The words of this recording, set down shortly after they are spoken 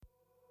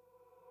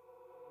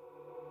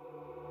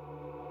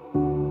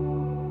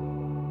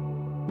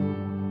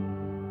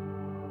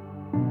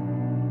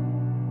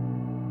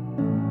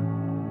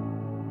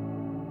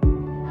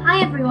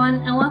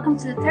everyone, and welcome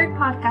to the third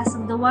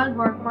podcast of the Wild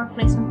Work Work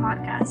Placement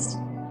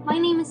Podcast. My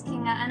name is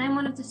Kinga, and I'm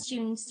one of the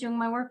students doing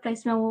my work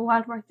placement with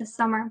Wild Work this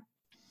summer.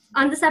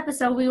 On this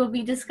episode, we will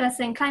be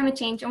discussing climate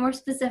change, and more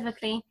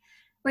specifically,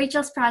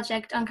 Rachel's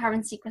project on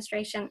carbon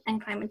sequestration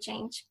and climate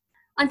change.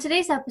 On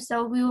today's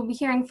episode, we will be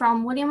hearing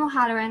from William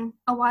O'Halloran,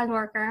 a wild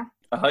worker.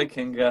 Hi,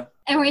 Kinga.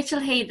 And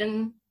Rachel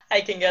Hayden. Hi,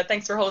 Kinga.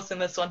 Thanks for hosting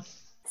this one.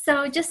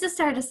 So just to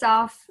start us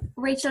off,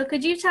 Rachel,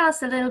 could you tell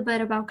us a little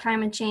bit about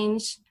climate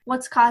change?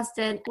 What's caused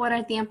it? What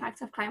are the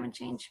impacts of climate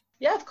change?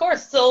 Yeah, of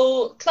course.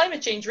 So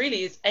climate change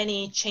really is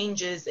any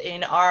changes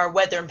in our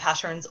weather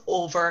patterns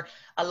over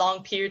a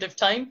long period of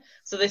time.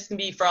 So this can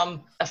be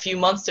from a few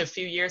months to a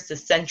few years to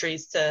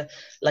centuries to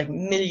like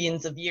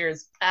millions of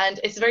years. And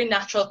it's a very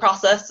natural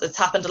process. It's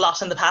happened a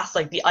lot in the past,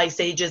 like the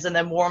ice ages and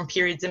then warm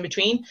periods in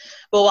between.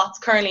 But what's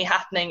currently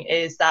happening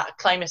is that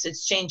climate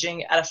is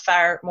changing at a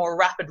far more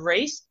rapid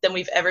rate than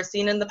we've ever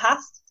seen in the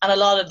past. And a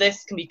lot of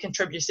this can be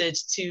contributed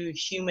to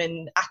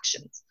human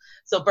actions.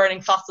 So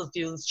burning fossil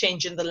fuels,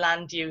 changing the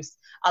land use,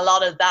 a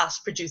lot of that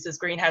produces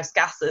greenhouse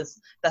gases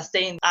that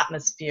stay in the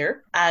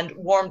atmosphere and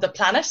warm the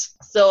planet.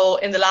 So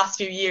in the last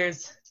few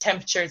years,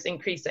 temperatures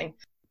increasing.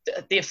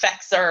 The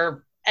effects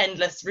are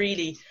endless,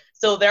 really.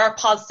 So there are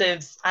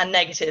positives and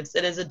negatives.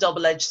 It is a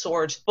double-edged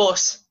sword,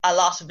 but a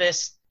lot of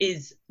it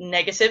is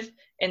negative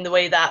in the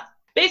way that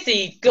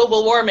basically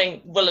global warming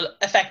will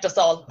affect us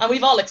all, and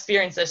we've all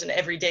experienced it in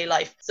everyday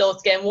life. So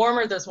it's getting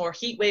warmer, there's more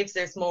heat waves,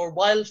 there's more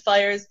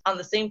wildfires. At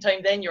the same time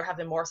then you're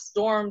having more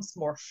storms,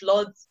 more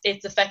floods.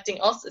 It's affecting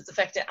us, it's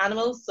affecting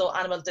animals, so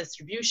animal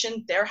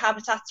distribution, their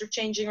habitats are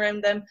changing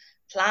around them,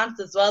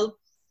 plants as well.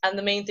 And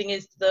the main thing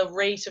is the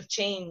rate of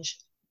change.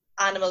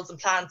 Animals and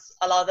plants,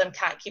 a lot of them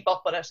can't keep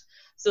up with it.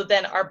 So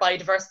then our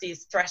biodiversity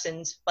is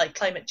threatened by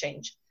climate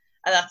change.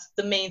 And that's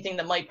the main thing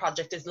that my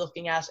project is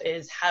looking at,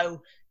 is how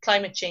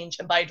climate change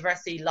and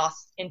biodiversity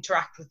loss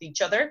interact with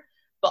each other,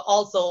 but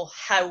also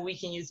how we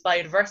can use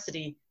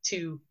biodiversity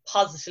to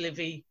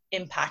positively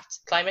impact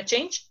climate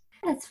change.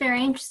 That's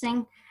very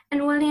interesting.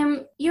 And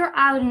William, you're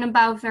out and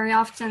about very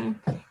often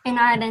in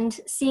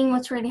Ireland, seeing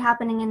what's really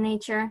happening in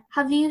nature.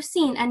 Have you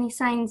seen any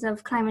signs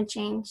of climate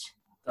change?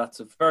 That's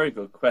a very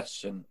good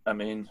question. I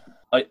mean,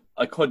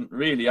 I couldn't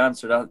really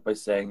answer that by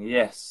saying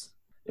yes.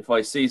 If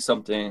I see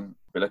something,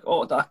 be like,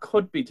 oh, that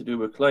could be to do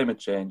with climate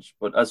change.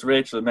 But as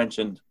Rachel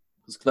mentioned,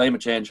 because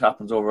climate change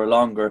happens over a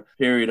longer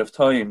period of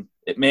time,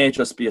 it may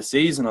just be a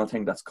seasonal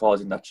thing that's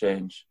causing that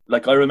change.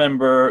 Like I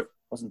remember,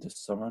 wasn't this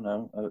summer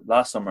now?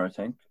 Last summer, I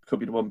think. Could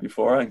be the one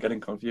before, I'm getting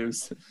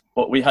confused.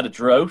 But we had a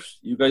drought.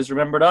 You guys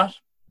remember that?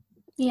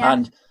 Yeah.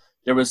 And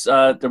there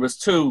was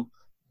two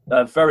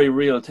very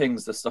real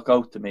things that stuck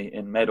out to me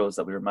in meadows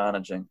that we were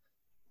managing.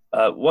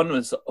 One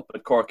was up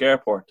at Cork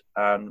Airport,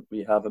 and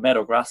we have a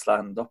meadow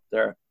grassland up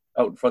there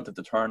out in front of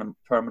the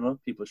terminal.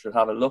 People should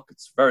have a look.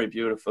 It's very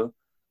beautiful.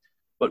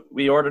 But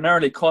we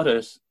ordinarily cut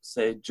it,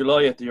 say,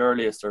 July at the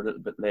earliest or a little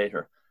bit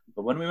later.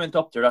 But when we went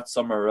up there that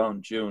summer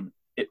around June,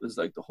 it was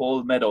like the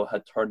whole meadow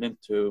had turned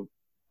into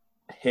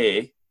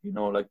hay, you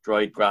know, like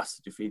dried grass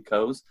that you feed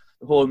cows.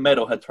 The whole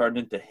meadow had turned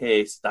into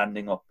hay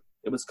standing up.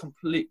 It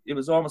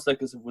was almost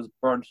like as if it was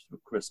burnt to a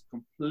crisp,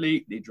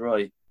 completely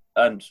dry.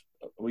 And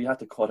we had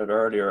to cut it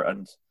earlier.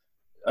 And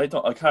I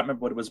can't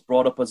remember what it was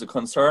brought up as a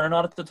concern or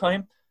not at the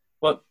time.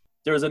 But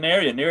there's an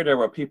area near there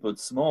where people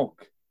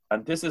smoke.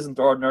 And this isn't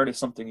ordinarily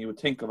something you would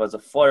think of as a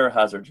fire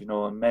hazard, you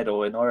know, a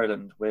meadow in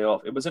Ireland way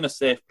off. It was in a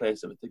safe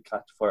place if it did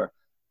catch fire.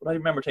 But I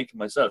remember thinking to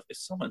myself, if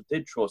someone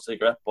did throw a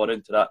cigarette butt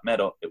into that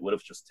meadow, it would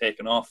have just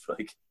taken off.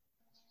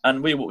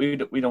 And we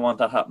don't want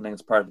that happening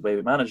as part of the way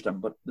we manage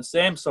them. But the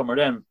same summer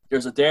then,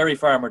 there's a dairy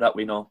farmer that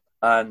we know,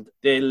 and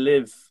they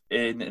live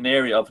in an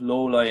area of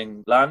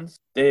low-lying land.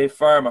 They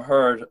farm a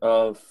herd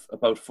of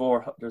about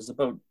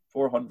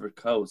 400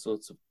 cows, so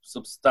it's a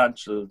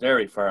substantial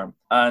dairy farm.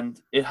 And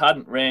it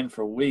hadn't rained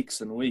for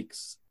weeks and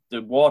weeks.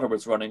 The water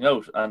was running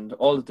out, and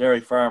all the dairy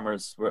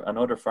farmers and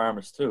other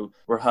farmers too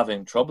were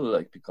having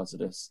trouble because of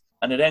this.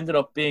 And it ended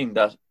up being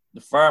that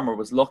the farmer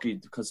was lucky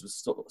because it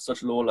was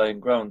such low-lying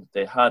ground.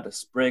 They had a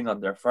spring on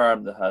their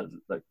farm that had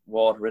like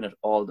water in it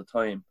all the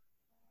time.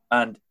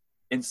 And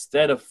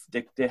instead of,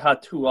 they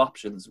had two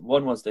options.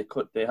 One was they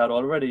had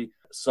already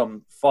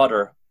some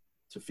fodder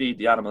to feed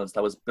the animals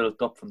that was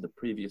built up from the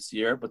previous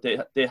year, but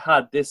they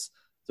had this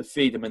to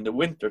feed them in the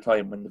winter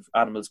time when the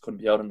animals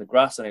couldn't be out on the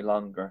grass any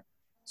longer.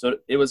 So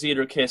it was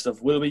either a case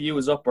of, will we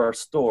use up our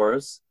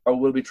stores, or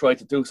will we try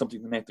to do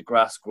something to make the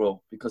grass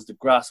grow? Because the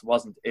grass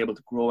wasn't able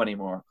to grow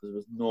anymore because there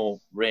was no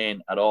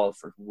rain at all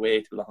for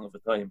way too long of a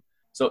time.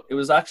 So it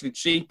was actually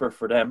cheaper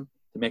for them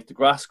to make the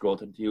grass grow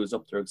than to use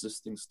up their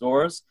existing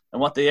stores. And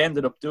what they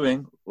ended up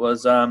doing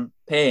was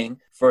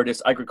paying for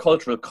this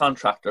agricultural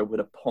contractor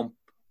with a pump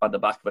on the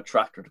back of a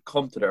tractor to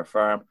come to their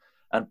farm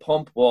and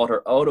pump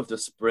water out of the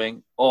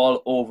spring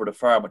all over the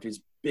farm with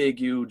these big,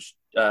 huge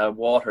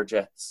water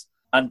jets.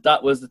 And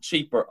that was the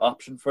cheaper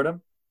option for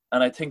them.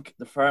 And I think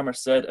the farmer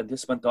said, and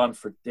this went on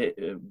for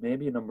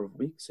maybe a number of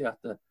weeks,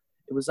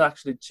 it was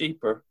actually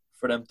cheaper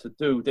for them to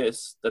do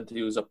this than to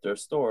use up their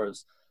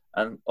stores.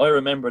 And I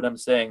remember them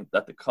saying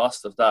that the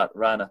cost of that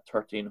ran at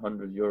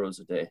 €1,300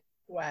 a day.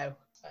 Wow.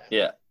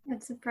 Yeah.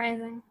 That's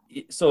surprising.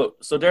 So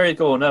there you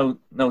go. Now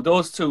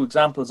those two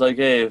examples I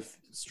gave,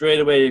 straight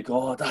away you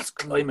go, oh, that's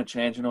climate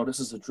change. This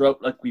is a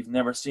drought like we've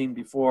never seen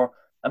before.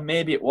 And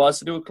maybe it was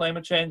to do with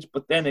climate change,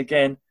 but then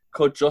again,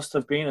 could just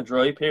have been a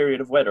dry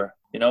period of weather.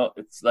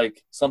 It's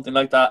like something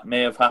like that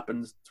may have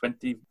happened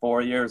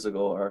 24 years ago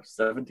or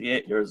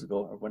 78 years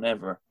ago or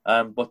whenever.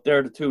 But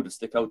they're the two that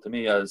stick out to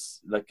me as,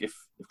 like, if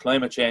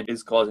climate change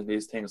is causing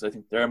these things, I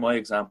think they're my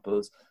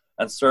examples.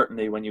 And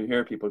certainly when you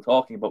hear people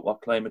talking about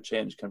what climate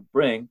change can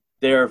bring,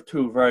 they're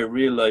two very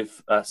real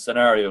life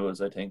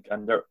scenarios, I think,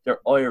 and they're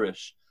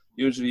Irish.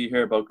 Usually you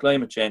hear about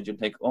climate change and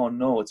think, oh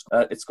no,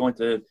 it's going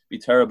to be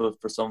terrible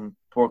for some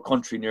poor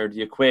country near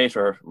the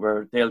equator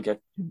where they'll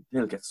get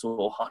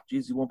so hot,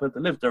 geez, you won't be able to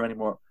live there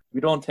anymore. We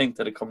don't think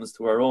that it comes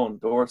to our own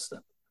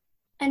doorstep.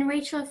 And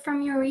Rachel,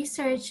 from your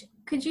research,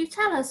 could you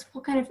tell us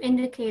what kind of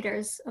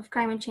indicators of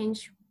climate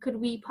change could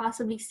we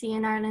possibly see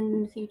in Ireland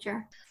in the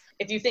future?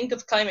 If you think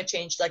of climate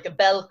change like a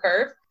bell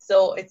curve,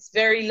 so it's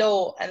very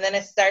low and then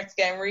it starts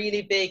getting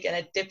really big and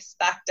it dips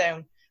back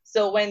down.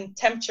 So when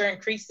temperature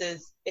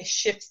increases, it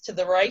shifts to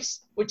the right,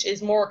 which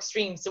is more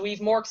extreme. So we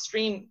have more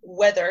extreme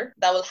weather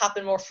that will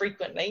happen more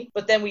frequently,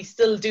 but then we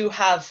still do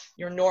have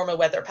your normal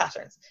weather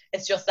patterns.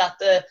 It's just that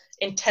the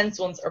intense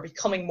ones are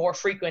becoming more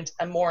frequent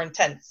and more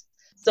intense.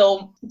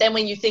 So then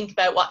when you think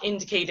about what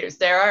indicators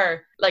there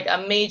are, like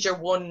a major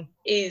one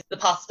is the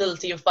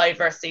possibility of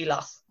biodiversity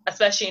loss,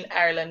 especially in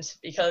Ireland,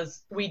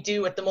 because we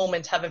do at the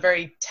moment have a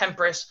very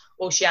temperate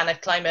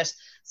oceanic climate.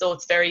 So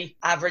it's very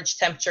average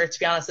temperature. To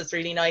be honest, it's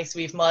really nice.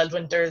 We have mild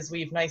winters,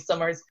 we have nice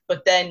summers.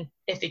 But then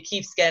if it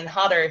keeps getting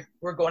hotter,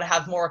 we're going to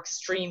have more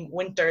extreme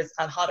winters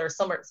and hotter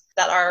summers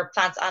that our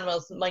plants,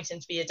 animals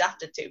mightn't be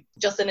adapted to.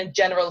 Just in a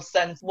general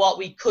sense, what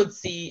we could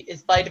see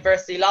is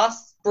biodiversity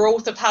loss,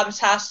 growth of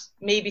habitat,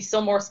 maybe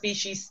some more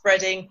species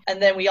spreading,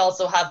 and then we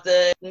also have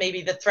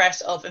maybe the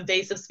threat of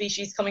invasive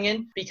species coming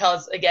in,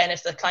 because again,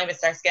 if the climate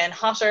starts getting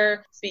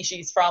hotter,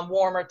 species from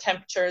warmer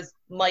temperatures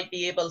might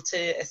be able to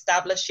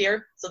establish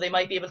here, so they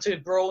might be able to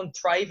grow and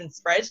thrive and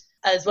spread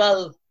as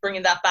well.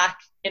 Bringing that back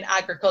in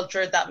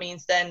agriculture, that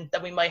means then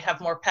that we might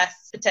have more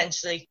pests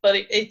potentially, but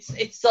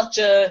it's such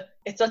a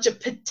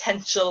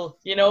potential,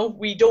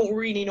 we don't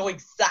really know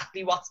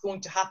exactly what's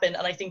going to happen,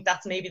 and I think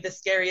that's maybe the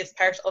scariest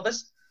part of it.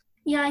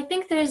 Yeah, I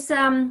think there's,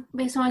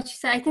 based on what you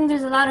said, I think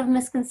there's a lot of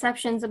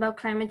misconceptions about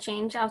climate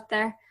change out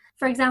there.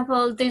 For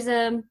example,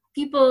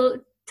 people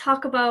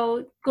talk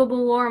about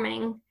global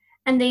warming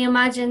and they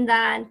imagine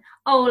that,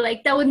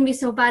 that wouldn't be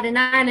so bad in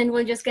Ireland,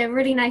 we'll just get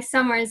really nice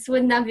summers,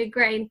 wouldn't that be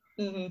great?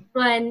 Mm-hmm.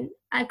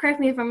 But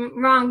correct me if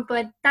I'm wrong,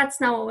 but that's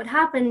not what would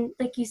happen.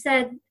 Like you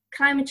said,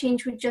 climate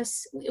change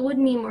it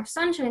wouldn't mean more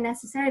sunshine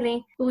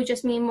necessarily, it would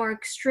just mean more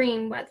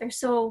extreme weather.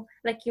 So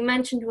like you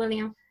mentioned,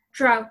 William,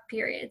 drought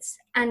periods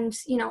and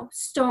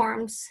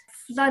storms,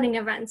 flooding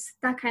events,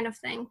 that kind of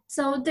thing.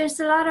 So there's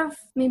a lot of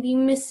maybe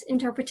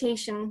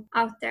misinterpretation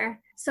out there.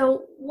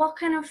 So what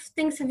kind of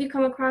things have you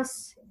come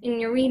across in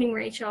your reading,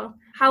 Rachel?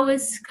 How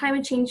is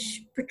climate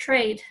change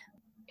portrayed?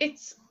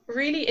 It's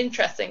really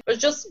interesting. But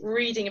just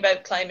reading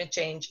about climate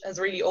change has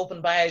really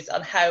opened my eyes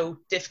on how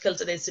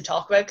difficult it is to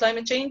talk about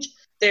climate change.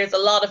 There's a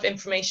lot of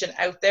information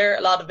out there,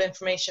 a lot of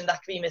information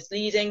that can be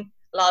misleading,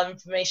 a lot of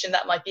information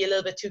that might be a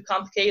little bit too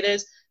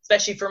complicated.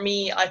 Especially for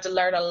me, I had to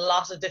learn a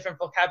lot of different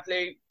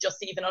vocabulary just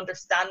to even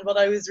understand what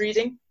I was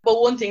reading.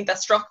 But one thing that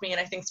struck me and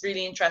I think is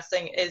really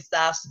interesting is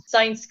that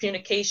science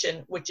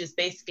communication, which is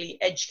basically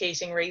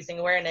educating, raising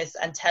awareness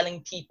and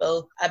telling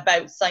people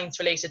about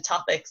science-related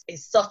topics,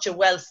 is such a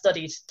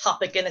well-studied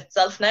topic in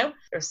itself now.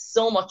 There's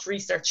so much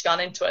research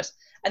gone into it.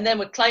 And then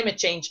with climate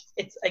change,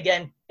 it's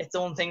again its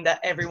own thing that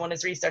everyone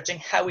is researching,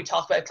 how we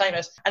talk about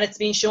climate. And it's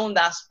been shown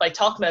that by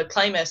talking about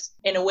climate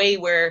in a way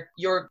where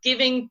you're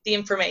giving the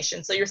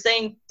information. So you're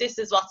saying, this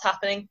is what's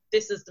happening,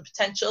 this is the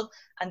potential,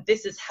 and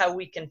this is how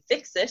we can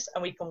fix it.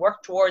 And we can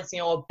work towards,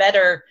 a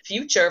better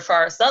future for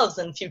ourselves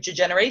and future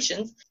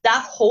generations.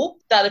 That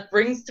hope that it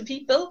brings to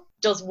people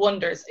does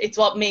wonders. It's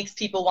what makes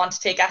people want to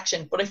take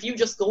action. But if you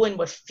just go in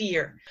with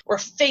fear, we're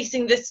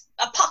facing this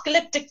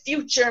apocalyptic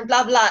future and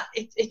blah, blah,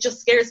 it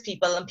just scares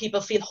people and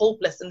people feel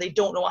hopeless and they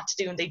don't know what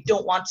to do and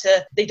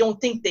they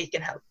don't think they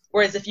can help.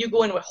 Whereas if you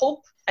go in with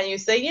hope and you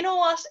say, you know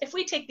what, if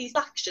we take these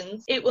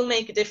actions, it will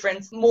make a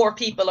difference. More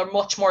people are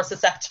much more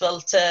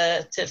susceptible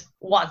to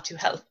want to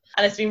help.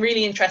 And it's been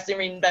really interesting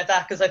reading about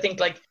that, because I think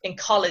like in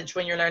college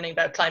when you're learning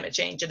about climate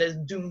change, it is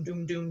doom,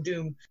 doom, doom,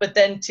 doom. But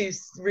then to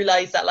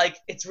realize that like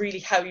it's really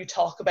how you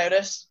talk about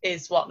it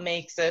is what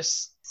makes it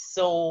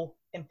so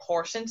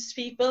important to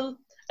people.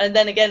 And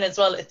then again as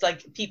well, it's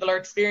like people are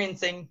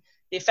experiencing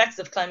the effects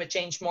of climate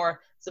change more,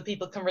 so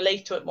people can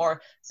relate to it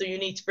more. So you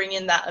need to bring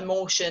in that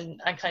emotion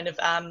and kind of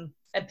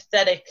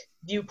empathetic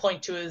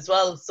viewpoint to it as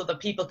well, so that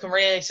people can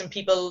relate. And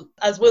people,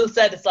 as Will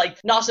said, it's like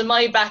not in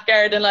my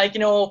backyard and like,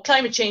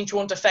 climate change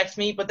won't affect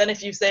me. But then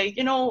if you say,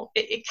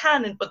 it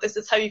can, but this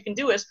is how you can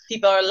do it,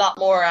 people are a lot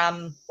more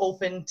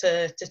open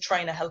to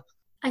trying to help.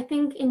 I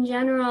think in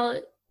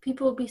general,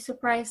 people will be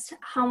surprised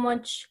how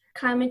much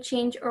climate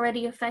change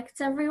already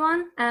affects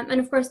everyone. And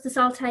of course, this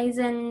all ties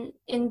into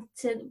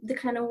the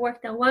kind of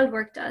work that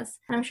WildWork does.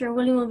 And I'm sure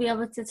William will be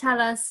able to tell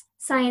us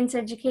science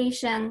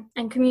education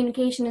and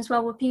communication as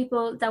well with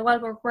people that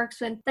WildWork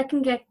works with. That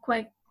can get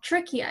quite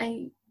tricky,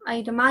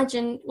 I'd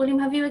imagine. William,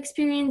 have you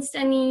experienced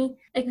any,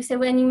 like we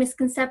said, any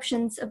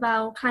misconceptions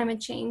about climate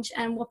change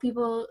and what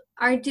people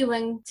are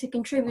doing to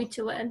contribute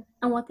to it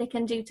and what they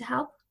can do to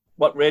help?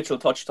 What Rachel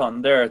touched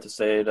on there, to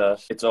say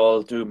that it's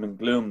all doom and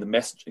gloom, the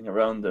messaging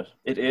around it.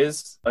 It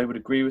is. I would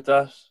agree with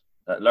that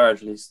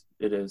largely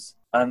it is.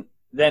 And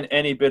then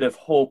any bit of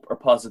hope or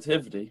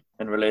positivity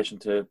in relation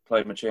to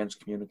climate change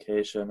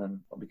communication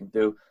and what we can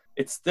do,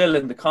 it's still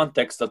in the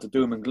context of the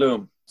doom and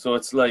gloom. So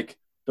it's like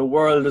the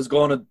world is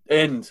going to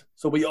end,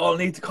 so we all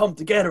need to come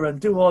together and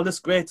do all this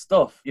great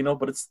stuff,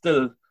 but it's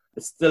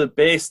still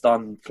based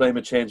on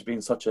climate change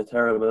being such a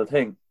terrible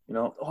thing.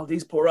 All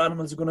these poor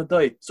animals are going to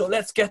die, so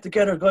let's get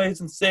together,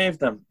 guys, and save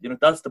them.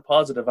 That's the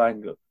positive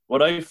angle.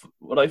 What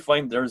I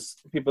find, there's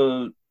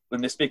people,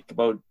 when they speak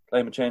about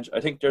climate change, I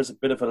think there's a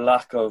bit of a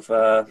lack of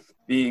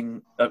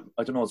being, I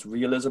don't know, is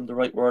realism the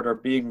right word, or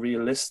being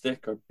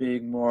realistic, or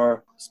being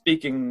more,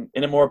 speaking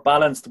in a more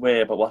balanced way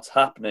about what's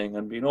happening,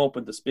 and being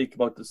open to speak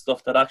about the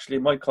stuff that actually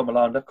might come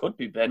along that could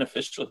be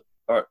beneficial.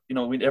 Or,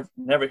 we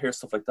never hear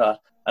stuff like that.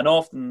 And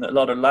often a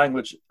lot of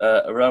language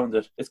around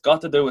it, it's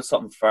got to do with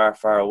something far,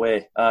 far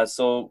away.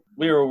 So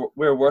we're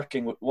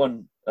working with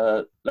one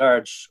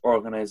large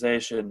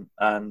organization,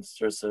 and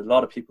there's a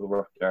lot of people who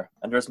work there.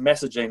 And there's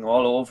messaging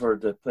all over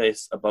the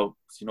place about,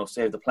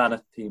 Save the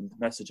Planet themed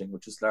messaging,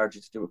 which is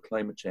largely to do with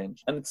climate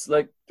change. And it's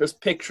like, there's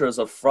pictures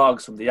of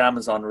frogs from the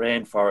Amazon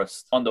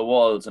rainforest on the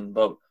walls, and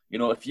about,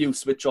 if you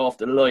switch off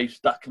the light,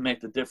 that can make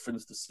the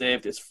difference to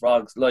save this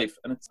frog's life.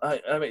 And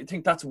I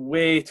think that's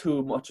way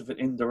too much of an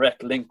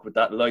indirect link with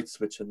that light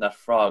switch and that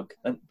frog.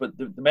 But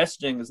the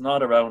messaging is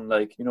not around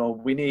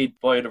we need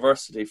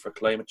biodiversity for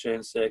climate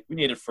change's sake. We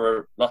need it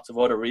for lots of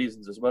other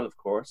reasons as well, of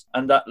course.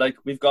 And that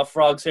we've got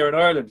frogs here in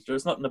Ireland.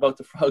 There's nothing about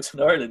the frogs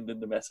in Ireland in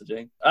the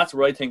messaging. That's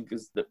where I think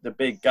is the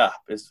big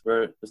gap, is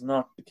where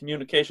the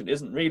communication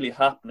isn't really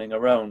happening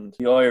around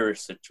the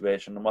Irish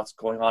situation and what's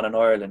going on in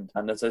Ireland.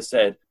 And as I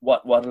said,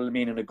 what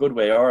mean in a good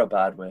way or a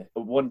bad way,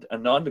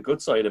 and on the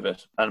good side of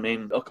it. I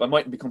mean, look, I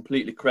mightn't be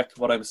completely correct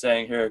what I'm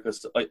saying here,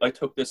 because I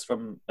took this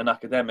from an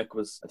academic,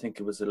 I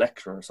think it was a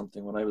lecturer or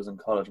something when I was in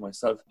college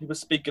myself. He was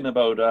speaking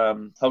about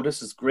how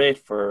this is great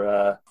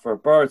for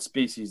bird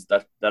species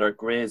that are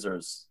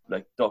grazers,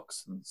 like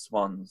ducks and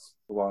swans,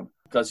 so on,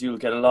 because you'll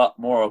get a lot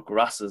more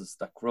grasses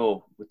that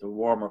grow with the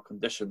warmer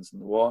conditions in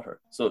the water.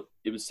 So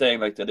he was saying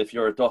that if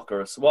you're a duck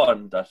or a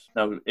swan, that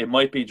now it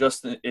might be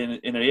just in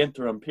an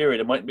interim period,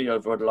 it might be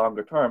over the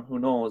longer term, who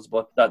knows,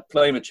 but that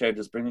climate change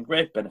is bringing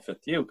great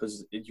benefit to you,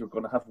 because you're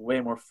going to have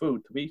way more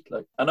food to eat.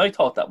 And I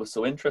thought that was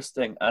so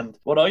interesting. And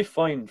what I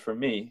find, for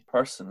me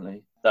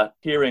personally, that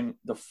hearing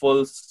the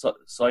full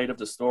side of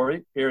the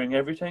story, hearing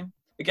everything,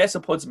 I guess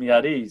it puts me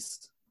at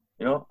ease.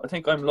 I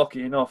think I'm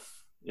lucky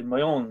enough in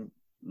my own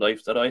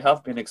life that I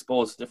have been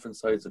exposed to different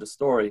sides of the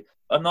story.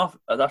 I'm not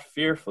that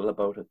fearful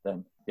about it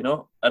then,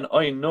 and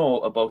I know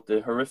about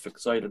the horrific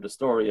side of the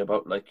story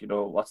about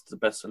what's the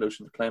best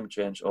solution to climate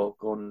change? Oh,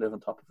 go and live on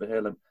top of a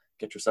hill and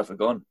get yourself a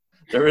gun.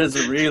 There is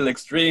a real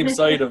extreme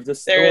side of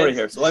this story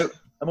here. So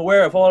I'm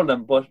aware of all of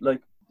them, but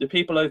the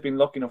people I've been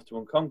lucky enough to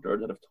encounter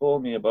that have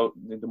told me about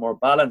the more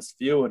balanced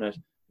view in it,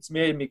 it's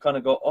made me kind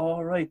of go,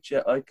 all right,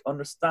 yeah, I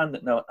understand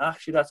it now.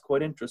 Actually, that's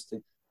quite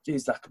interesting.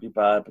 Geez, that could be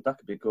bad, but that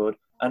could be good.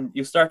 And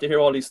you start to hear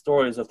all these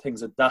stories of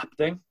things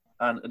adapting.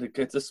 And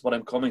this is what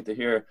I'm coming to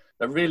hear,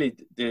 that really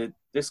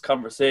this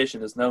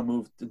conversation has now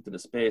moved into the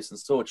space, and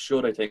so it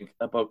should, I think,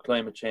 about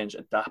climate change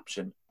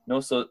adaptation.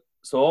 So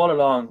all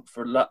along,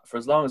 for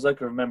as long as I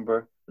can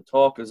remember, the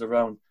talk is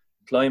around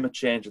climate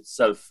change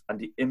itself and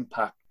the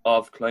impact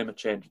of climate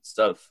change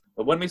itself.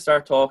 But when we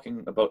start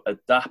talking about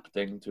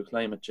adapting to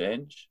climate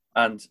change,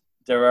 and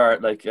there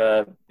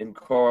are, in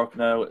Cork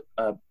now,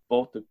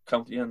 both the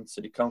county and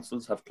city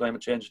councils have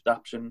climate change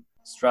adaptation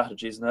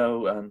strategies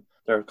now, and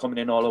they're coming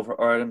in all over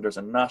Ireland. There's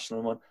a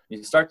national one.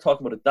 You start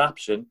talking about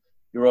adaptation,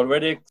 you're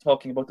already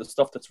talking about the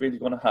stuff that's really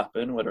going to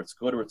happen, whether it's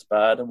good or it's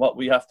bad, and what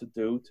we have to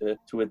do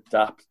to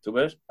adapt to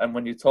it. And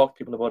when you talk to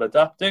people about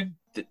adapting,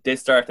 they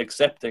start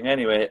accepting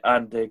anyway,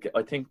 and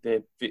I think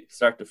they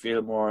start to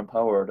feel more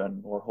empowered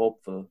and more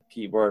hopeful.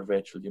 Key word,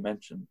 Rachel, you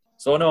mentioned.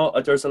 So no,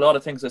 there's a lot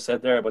of things I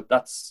said there, but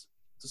that's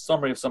a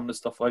summary of some of the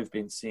stuff I've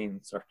been seeing,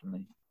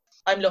 certainly.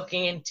 I'm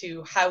looking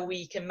into how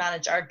we can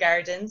manage our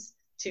gardens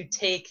to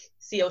take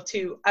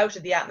CO2 out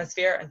of the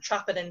atmosphere and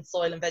trap it in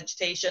soil and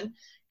vegetation,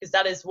 because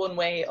that is one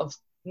way of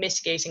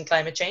mitigating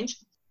climate change.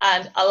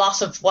 And a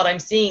lot of what I'm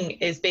seeing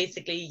is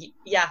basically,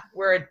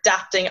 we're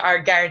adapting our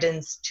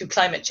gardens to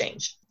climate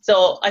change.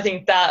 So I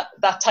think that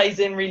ties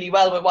in really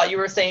well with what you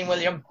were saying,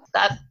 William,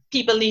 that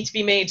people need to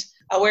be made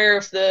aware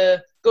of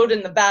the good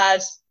and the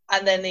bad,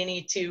 and then they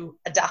need to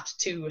adapt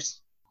to it.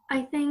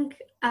 I think,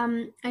 I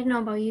don't know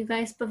about you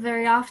guys, but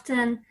very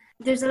often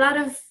there's a lot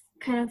of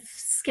kind of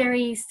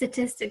scary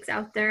statistics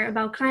out there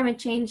about climate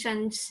change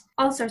and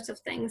all sorts of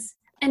things.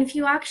 And if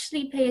you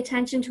actually pay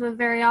attention to it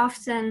very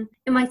often,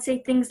 it might say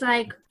things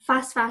like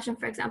fast fashion,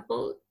 for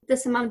example,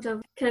 this amount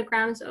of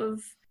kilograms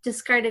of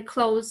discarded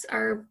clothes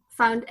are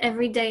found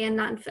every day in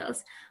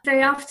landfills.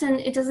 Very often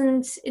it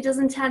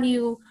doesn't tell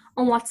you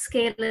on what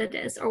scale it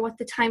is or what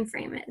the time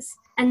frame is.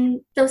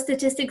 And those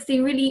statistics, they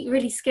really,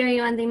 really scare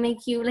you, and they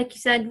make you, like you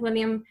said,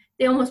 William,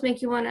 they almost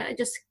make you want to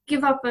just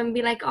give up and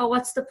be like, oh,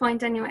 what's the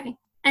point anyway?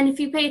 And if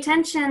you pay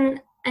attention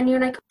and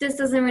you're like, this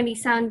doesn't really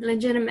sound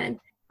legitimate,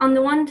 on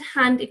the one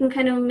hand, it can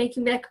kind of make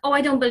you be like, oh,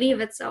 I don't believe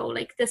it. So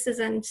like, this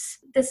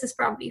is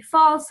probably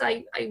false.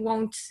 I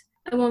won't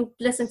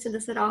listen to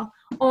this at all.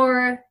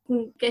 Or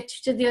get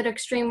you to the other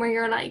extreme where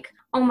you're like,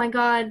 oh my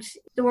God,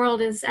 the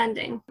world is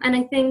ending. And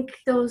I think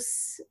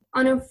those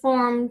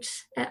uninformed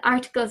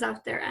articles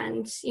out there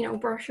and,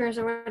 brochures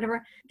or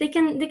whatever, they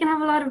can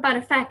have a lot of bad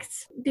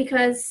effects,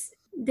 because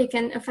they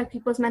can affect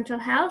people's mental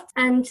health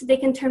and they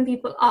can turn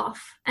people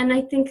off. And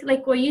I think,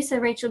 like what you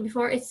said, Rachel,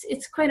 before,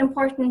 it's quite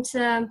important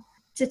to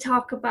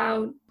talk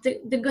about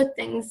the good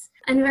things.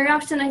 And very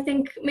often, I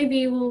think maybe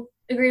you will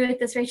agree with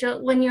this,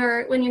 Rachel, when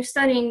you're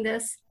studying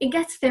this, it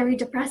gets very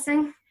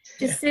depressing.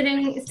 Just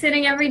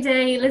sitting every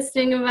day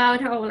listening about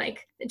how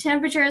like the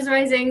temperature is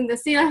rising, the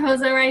sea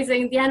levels are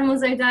rising, the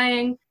animals are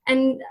dying,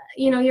 and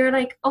you're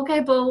like,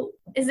 okay, but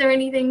is there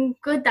anything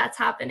good that's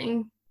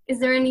happening? Is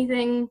there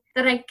anything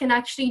that I can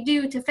actually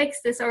do to fix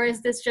this, or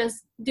is this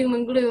just doom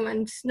and gloom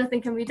and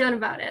nothing can be done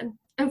about it?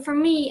 And for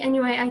me,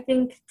 anyway, I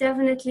think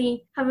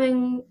definitely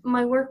having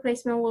my work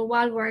placement with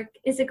Wildwork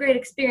is a great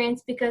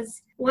experience,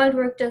 because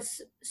Wildwork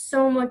does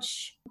so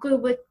much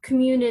good with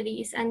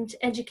communities and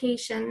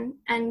education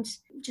and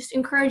just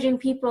encouraging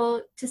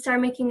people to start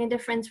making a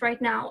difference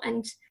right now.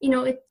 And,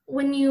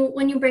 when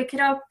you break it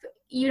up,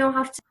 you don't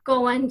have to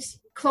go and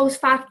close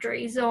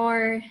factories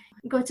or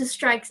go to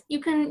strikes. You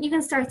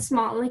can start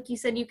small. Like you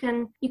said, you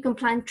can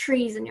plant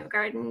trees in your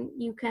garden.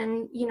 You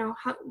can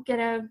get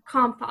a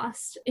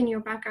compost in your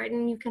back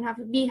garden. You can have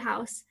a bee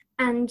house.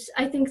 And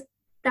I think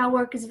that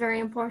work is very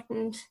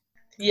important.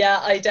 Yeah,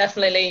 I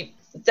definitely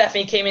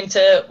came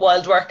into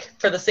Wildwork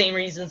for the same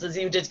reasons as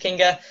you did,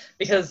 Kinga,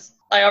 because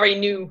I already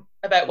knew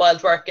about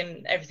Wildwork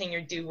and everything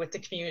you do with the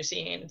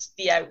community and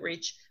the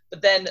outreach.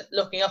 But then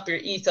looking up your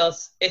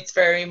ethos, it's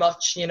very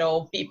much,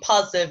 be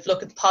positive,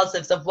 look at the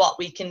positives of what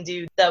we can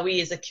do that we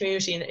as a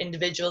community and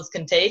individuals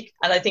can take.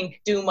 And I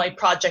think doing my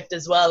project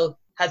as well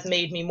has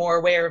made me more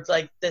aware of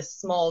like the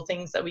small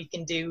things that we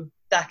can do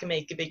that can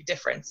make a big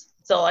difference.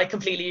 So I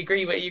completely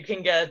agree with you,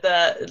 Kinga,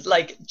 that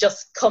like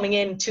just coming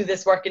into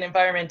this working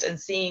environment and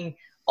seeing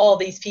all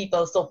these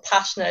people so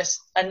passionate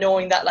and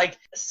knowing that like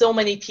so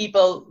many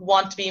people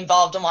want to be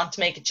involved and want to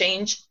make a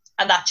change,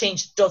 and that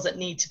change doesn't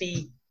need to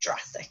be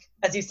drastic.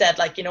 As you said,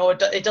 like,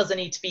 it doesn't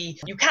need to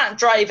be, you can't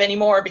drive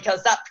anymore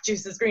because that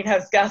produces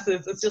greenhouse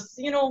gases. It's just,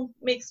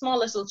 make small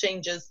little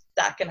changes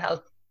that can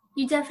help.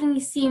 You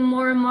definitely see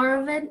more and more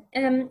of it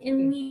in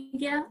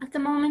media at the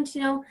moment,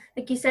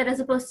 like you said,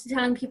 as opposed to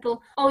telling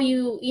people, oh,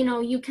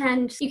 you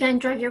can't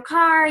drive your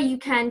car, you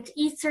can't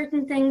eat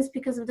certain things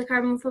because of the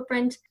carbon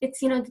footprint. It's,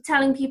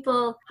 telling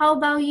people, how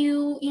about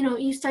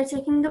you start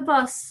taking the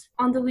bus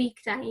on the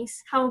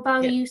weekdays? How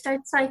about you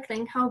start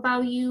cycling? How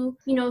about you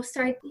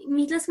start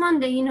Meatless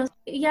Monday?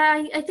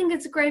 Yeah, I think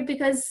it's great,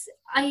 because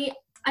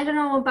I don't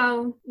know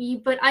about you,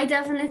 but I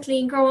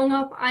definitely, growing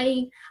up,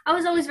 I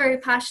was always very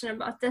passionate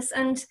about this.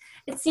 And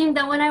it seemed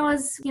that when I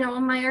was,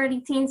 in my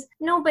early teens,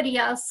 nobody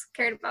else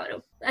cared about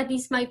it, at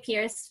least my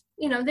peers.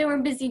 They were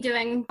busy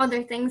doing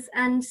other things.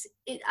 And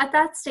at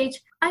that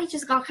stage, I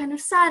just got kind of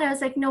sad. I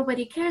was like,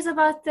 nobody cares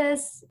about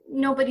this.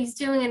 Nobody's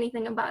doing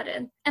anything about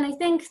it. And I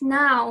think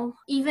now,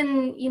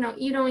 even,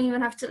 you don't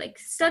even have to like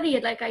study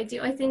it like I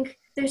do. I think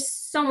there's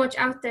so much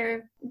out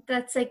there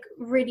that's like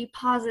really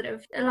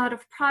positive. A lot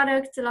of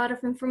products, a lot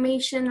of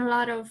information, a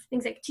lot of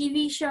things like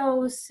TV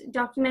shows,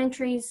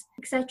 documentaries,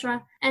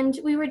 etc. And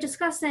we were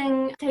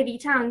discussing Tidy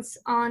Towns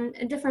on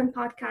a different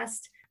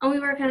podcast, and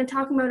we were kind of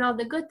talking about all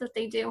the good that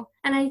they do.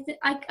 And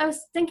I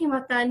was thinking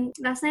about that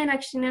last night,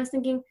 actually, and I was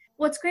thinking,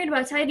 what's great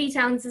about Tidy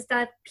Towns is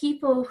that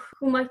people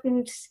who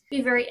mightn't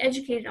be very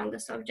educated on the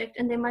subject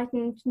and they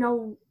mightn't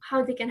know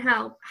how they can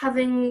help,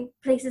 having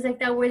places like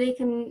that where they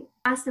can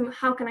ask them,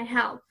 how can I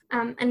help?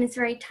 And it's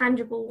very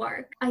tangible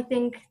work. I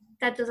think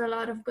that does a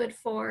lot of good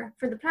for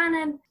the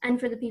planet and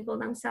for the people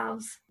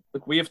themselves.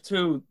 Look, we have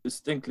two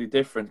distinctly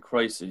different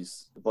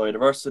crises, the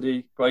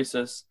biodiversity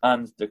crisis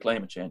and the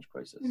climate change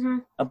crisis. Mm-hmm.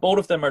 And both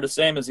of them are the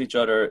same as each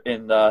other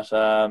in that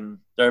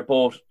they're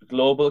both a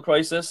global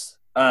crisis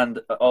and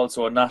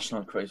also a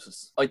national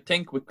crisis. I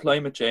think with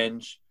climate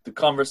change, the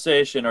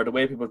conversation or the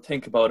way people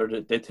think about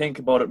it, they think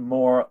about it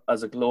more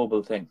as a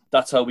global thing.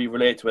 That's how we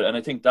relate to it. And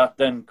I think that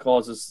then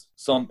causes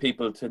some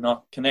people to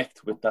not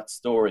connect with that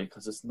story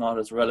because it's not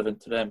as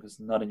relevant to them because it's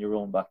not in your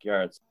own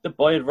backyards. The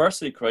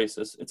biodiversity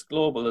crisis, it's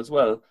global as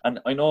well. And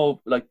I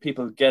know like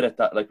people get it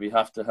that like we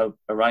have to have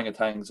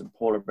orangutans and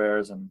polar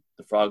bears and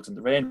the frogs in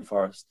the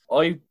rainforest.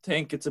 I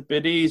think it's a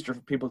bit easier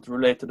for people to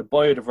relate to the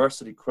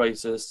biodiversity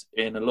crisis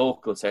in a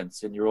local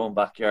sense, in your own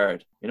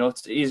backyard. You know,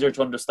 it's easier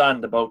to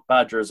understand about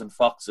badgers and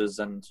foxes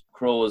and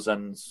crows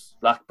and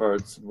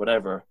blackbirds and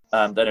whatever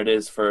than it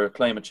is for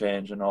climate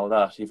change and all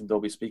that, even though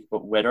we speak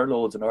about weather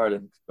loads in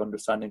Ireland,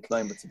 understanding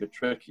climate's a bit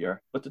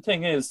trickier. But the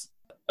thing is,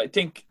 I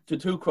think the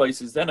two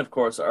crises then, of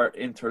course, are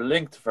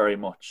interlinked very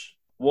much.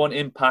 One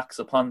impacts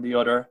upon the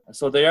other.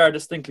 So they are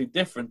distinctly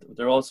different, but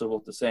they're also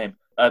both the same.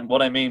 And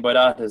what I mean by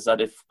that is that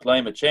if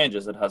climate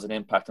changes, it has an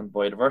impact on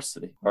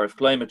biodiversity. Or if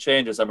climate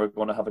changes and we're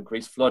going to have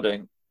increased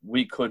flooding,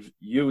 we could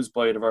use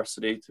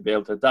biodiversity to be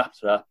able to adapt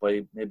to that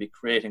by maybe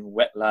creating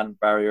wetland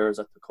barriers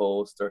at the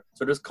coast.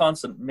 So there's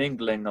constant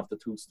mingling of the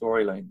two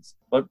storylines.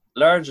 But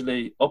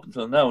largely, up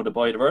until now, the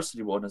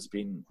biodiversity one has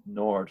been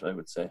ignored, I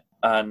would say.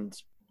 And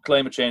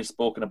climate change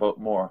spoken about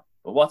more.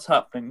 But what's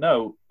happening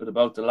now, with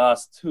about the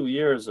last 2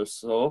 years or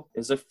so,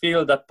 is I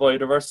feel that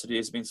biodiversity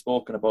is being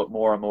spoken about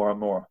more and more and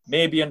more.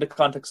 Maybe in the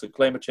context of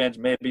climate change,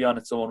 maybe on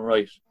its own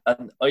right.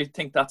 And I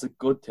think that's a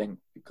good thing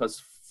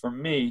because for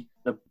me,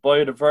 the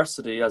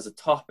biodiversity as a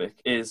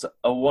topic is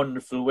a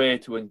wonderful way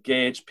to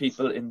engage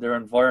people in their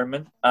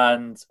environment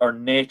or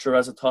nature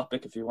as a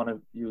topic, if you want to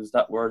use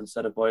that word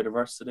instead of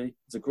biodiversity.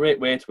 It's a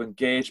great way to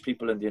engage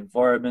people in the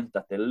environment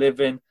that they live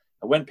in.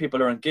 And when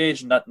people are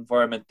engaged in that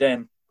environment,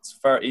 then it's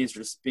far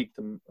easier to speak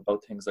to them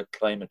about things like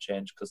climate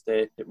change because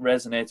it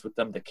resonates with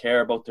them, they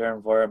care about their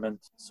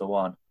environment, so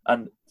on.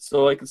 And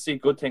so I can see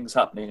good things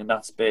happening in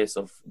that space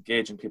of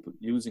engaging people,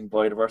 using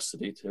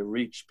biodiversity to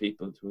reach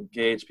people, to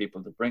engage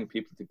people, to bring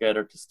people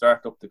together, to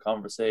start up the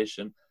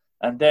conversation.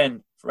 And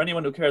then for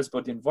anyone who cares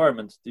about the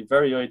environment, the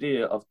very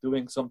idea of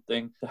doing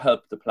something to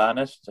help the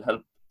planet, to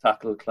help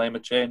tackle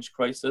climate change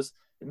crisis,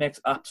 it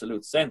makes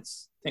absolute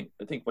sense. I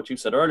think what you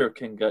said earlier,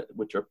 Kinga,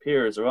 with your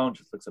peers around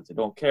you, except they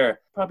don't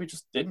care, probably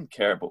just didn't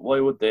care. But why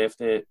would they if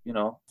it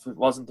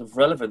wasn't of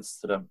relevance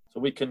to them?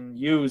 So we can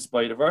use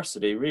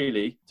biodiversity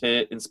really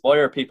to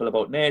inspire people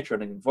about nature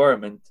and the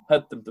environment,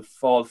 help them to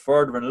fall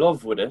further in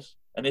love with it.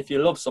 And if you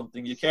love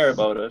something, you care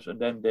about it. And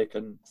then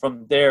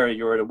from there,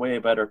 you're in a way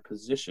better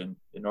position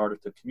in order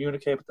to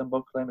communicate with them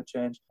about climate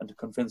change and to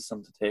convince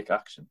them to take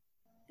action.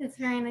 That's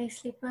very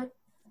nicely put.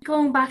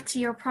 Going back to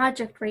your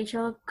project,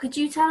 Rachel, could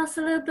you tell us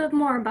a little bit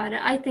more about it?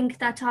 I think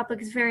that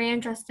topic is very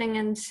interesting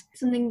and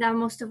something that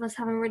most of us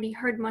haven't really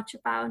heard much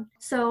about.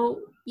 So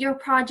your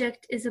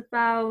project is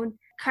about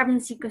carbon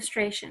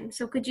sequestration.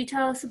 So could you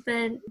tell us a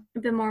bit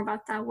more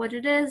about that, what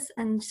it is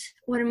and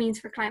what it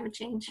means for climate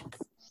change?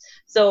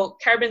 So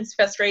carbon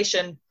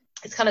sequestration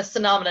is kind of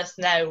synonymous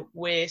now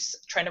with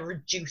trying to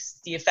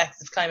reduce the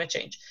effects of climate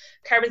change.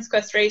 Carbon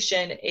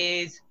sequestration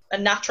is a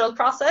natural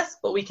process,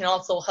 but we can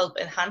also help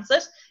enhance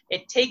it.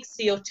 It takes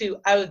CO2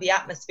 out of the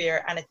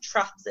atmosphere and it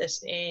traps it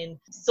in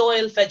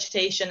soil,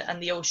 vegetation,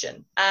 and the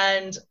ocean.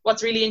 And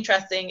what's really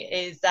interesting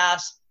is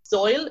that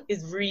soil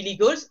is really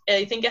good.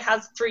 I think it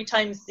has 3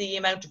 times the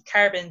amount of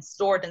carbon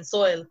stored in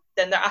soil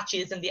than there actually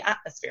is in the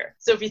atmosphere.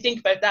 So if you think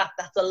about that,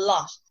 that's a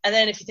lot. And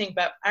then if you think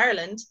about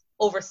Ireland,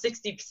 over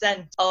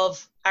 60%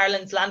 of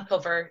Ireland's land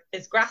cover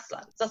is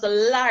grassland. So that's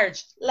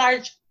a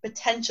large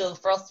potential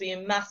for us to be a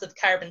massive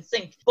carbon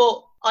sink.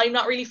 But I'm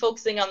not really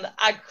focusing on the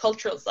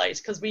agricultural side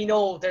because we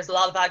know there's a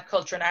lot of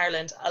agriculture in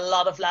Ireland. A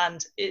lot of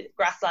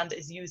grassland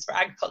is used for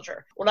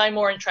agriculture. What I'm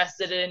more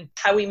interested in,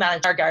 how we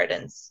manage our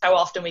gardens, how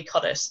often we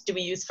cut it, do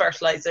we use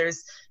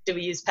fertilizers, do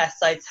we use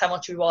pesticides, how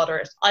much we water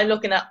it. I'm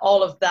looking at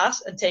all of that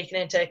and taking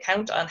into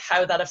account on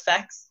how that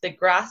affects the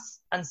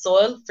grass and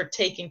soil for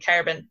taking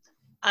carbon.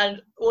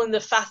 And one of the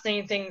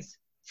fascinating things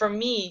for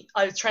me,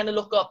 I was trying to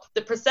look up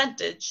the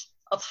percentage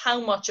of how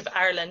much of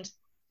Ireland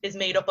is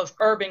made up of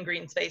urban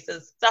green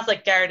spaces. So that's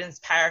like gardens,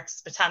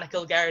 parks,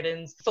 botanical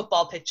gardens,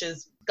 football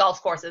pitches,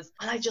 golf courses.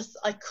 And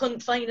I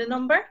couldn't find a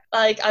number.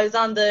 Like I was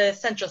on the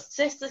Central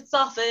Statistics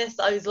Office,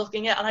 I was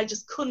looking at, and I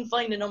just couldn't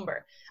find a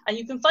number. And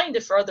you can find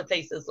it for other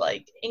places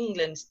like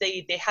England.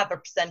 They have a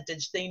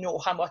percentage, they know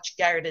how much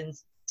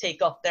gardens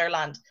take up their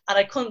land, and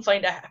I couldn't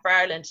find it for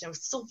Ireland, and it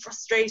was so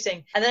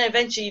frustrating. And then I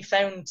eventually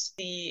found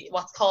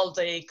what's called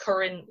a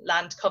current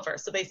land cover.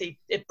 So basically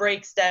it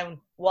breaks down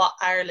what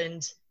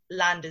Ireland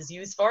land is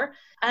used for,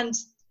 and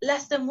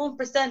less than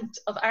 1%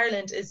 of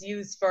Ireland is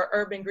used for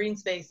urban green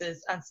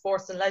spaces and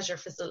sports and leisure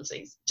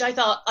facilities, which I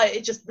thought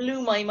it just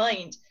blew my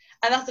mind.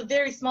 And that's a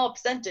very small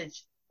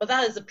percentage, but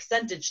that is a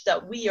percentage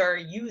that we are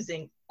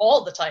using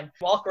all the time.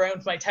 I walk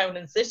around my town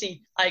and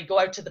city, I go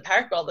out to the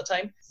park all the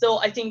time. So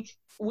I think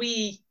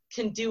we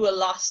can do a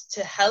lot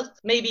to help.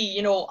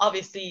 Maybe,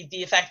 obviously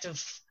the effect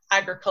of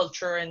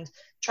agriculture and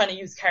trying to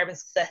use carbon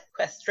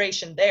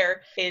sequestration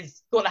there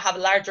is going to have a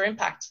larger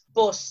impact,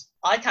 but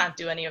I can't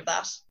do any of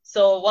that.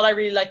 So what I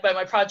really like about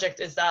my project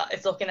is that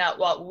it's looking at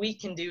what we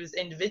can do as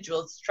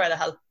individuals to try to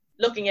help.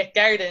 Looking at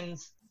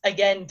gardens,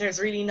 again,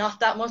 there's really not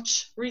that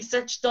much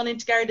research done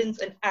into gardens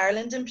in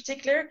Ireland in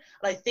particular. And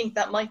I think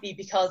that might be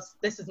because,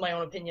 this is my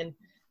own opinion,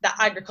 that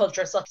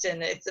agriculture sucked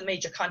in, it's a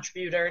major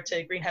contributor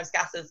to greenhouse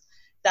gases,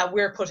 that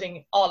we're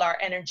putting all our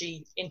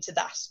energy into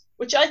that,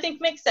 which I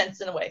think makes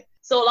sense in a way.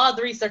 So a lot of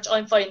the research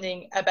I'm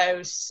finding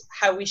about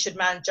how we should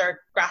manage our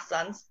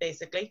grasslands,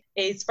 basically,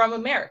 is from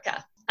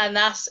America. And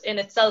that in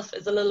itself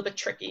is a little bit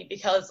tricky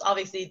because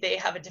obviously they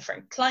have a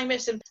different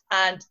climate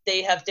and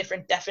they have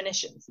different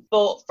definitions.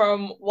 But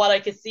from what I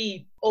could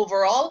see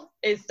overall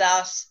is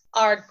that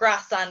our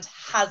grassland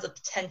has a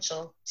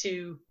potential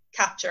to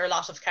capture a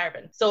lot of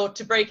carbon. So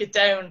to break it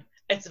down,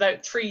 it's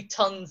about 3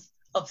 tons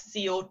of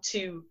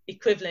CO2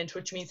 equivalent,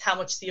 which means how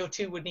much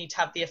CO2 would need to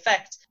have the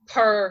effect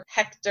per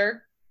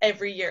hectare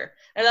every year.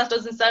 And that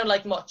doesn't sound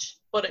like much,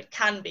 but it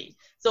can be.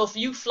 So if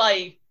you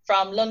fly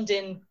from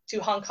London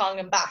to Hong Kong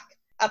and back,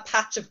 a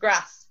patch of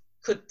grass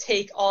could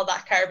take all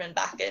that carbon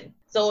back in.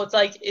 So it's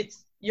like,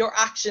 it's your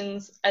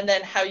actions and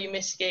then how you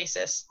mitigate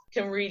it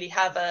can really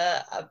have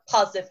a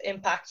positive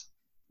impact.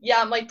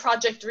 Yeah, my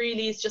project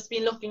really has just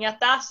been looking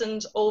at that,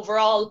 and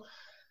overall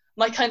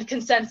my kind of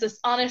consensus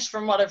on it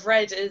from what I've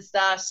read is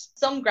that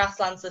some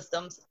grassland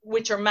systems,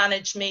 which are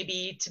managed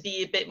maybe to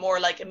be a bit more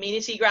like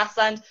amenity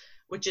grassland,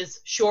 which is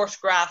short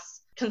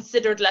grass,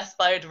 considered less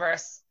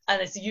biodiverse, and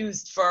it's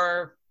used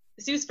for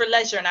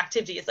leisure and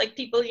activity. It's like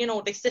people,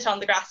 they sit on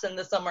the grass in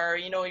the summer,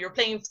 you're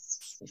playing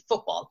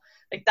football,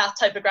 like that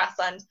type of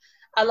grassland.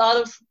 A lot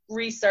of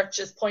research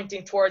is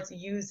pointing towards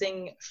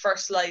using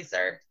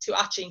fertilizer to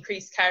actually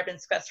increase carbon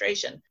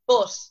sequestration.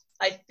 But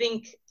I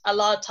think a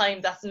lot of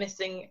time that's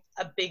missing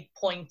a big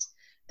point,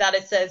 that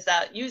it says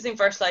that using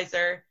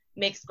fertilizer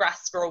makes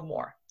grass grow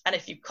more. And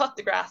if you cut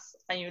the grass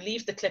and you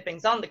leave the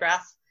clippings on the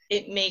grass,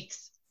 it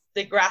makes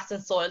the grass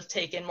and soil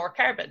take in more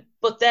carbon.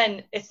 But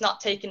then it's not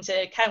taken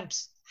into account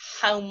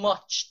how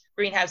much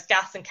greenhouse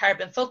gas and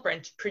carbon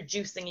footprint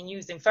producing and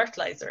using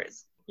fertilizer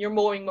is. You're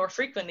mowing more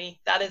frequently,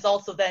 that is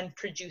also then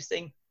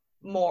producing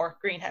more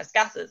greenhouse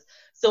gases.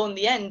 So in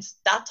the end,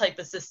 that type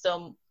of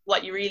system,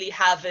 what you really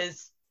have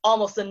is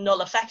almost a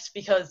null effect,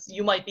 because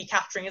you might be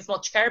capturing as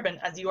much carbon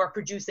as you are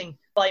producing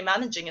by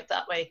managing it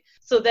that way.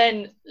 So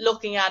then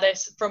looking at it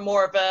from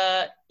more of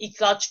a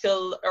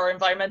ecological or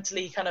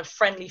environmentally kind of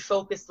friendly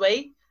focused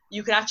way,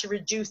 you can actually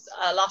reduce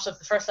a lot of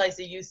the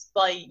fertilizer use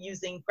by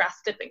using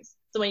grass clippings.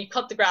 So when you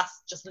cut the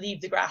grass, just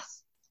leave the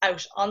grass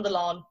out on the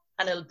lawn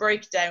and it'll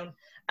break down.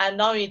 And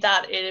not only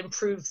that, it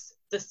improves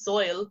the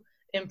soil,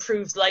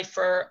 improves life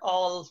for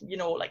all,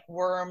 like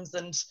worms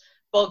and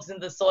bugs in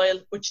the soil,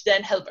 which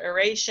then help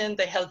aeration.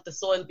 They help the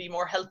soil be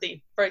more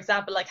healthy. For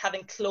example, like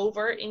having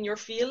clover in your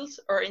field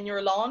or in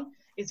your lawn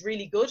is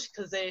really good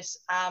because it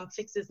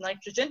fixes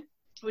nitrogen,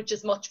 which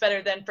is much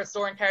better than for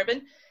storing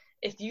carbon.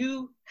 If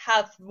you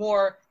have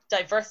more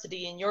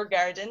diversity in your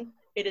garden,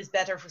 it is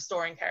better for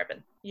storing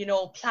carbon.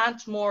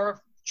 Plant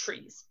more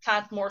trees,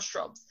 plant more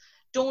shrubs.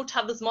 Don't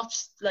have as much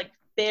like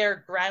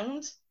bare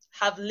ground,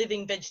 have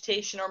living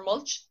vegetation or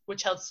mulch,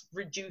 which helps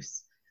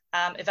reduce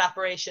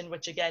evaporation,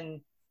 which again,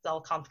 it's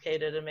all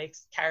complicated and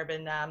makes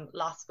carbon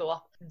loss go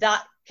up.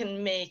 That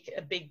can make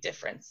a big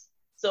difference.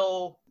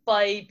 So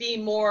by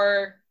being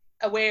more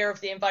aware of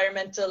the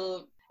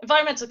environmental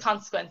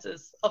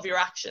consequences of your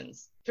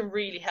actions can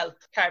really help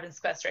carbon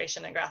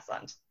sequestration in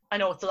grassland. I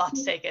know it's a lot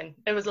to take in.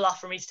 It was a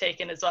lot for me to take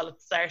in as well at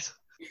the start.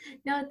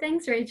 No,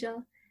 thanks,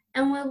 Rachel.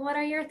 And Will, what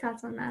are your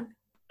thoughts on that?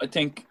 I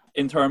think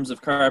in terms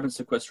of carbon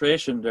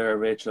sequestration there,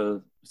 Rachel,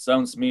 it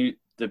sounds to me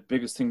the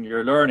biggest thing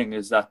you're learning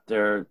is that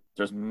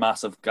there's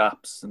massive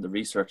gaps in the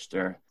research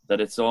there, that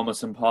it's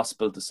almost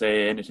impossible to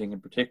say anything in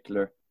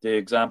particular. The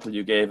example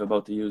you gave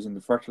about using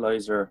the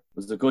fertilizer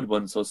was a good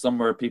one. So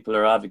somewhere people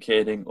are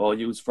advocating,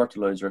 use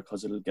fertilizer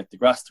because it'll get the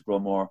grass to grow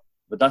more.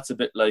 But that's a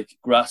bit like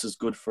grass is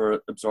good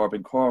for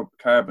absorbing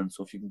carbon.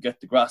 So if you can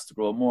get the grass to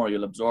grow more,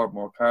 you'll absorb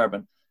more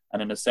carbon.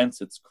 And in a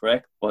sense, it's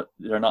correct, but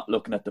they're not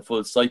looking at the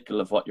full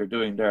cycle of what you're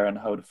doing there and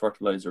how the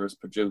fertilizer is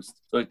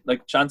produced. So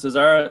like chances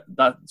are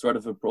that sort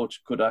of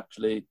approach could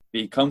actually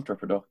be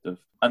counterproductive.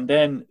 And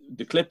then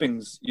the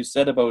clippings, you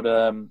said about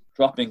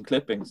dropping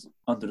clippings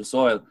onto the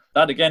soil.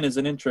 That again is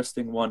an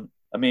interesting one.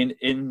 I mean,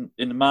 in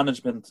the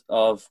management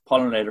of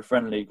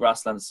pollinator-friendly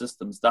grassland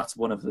systems, that's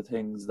one of the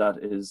things that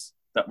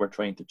we're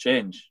trying to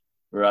change.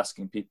 We're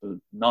asking people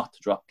not to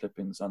drop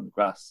clippings on the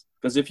grass.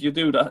 Because if you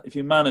do that, if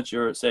you manage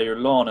your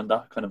lawn in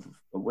that kind of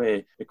a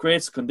way, it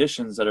creates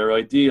conditions that are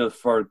ideal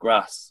for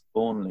grass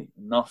only,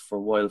 not for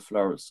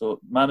wildflowers. So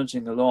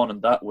managing a lawn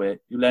in that way,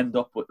 you'll end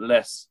up with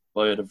less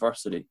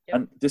biodiversity. Yep.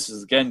 And this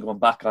is again going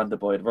back on the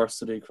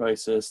biodiversity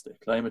crisis, the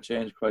climate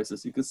change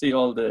crisis. You can see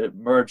all the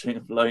merging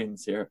of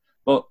lines here.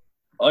 But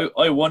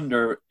I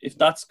wonder if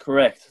that's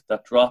correct,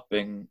 that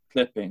dropping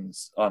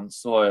clippings on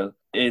soil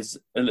is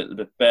a little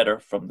bit better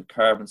from the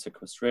carbon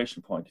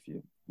sequestration point of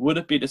view. Would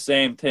it be the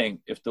same thing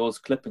if those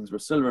clippings were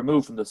still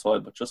removed from the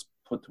soil but just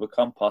put to a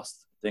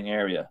composting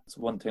area? It's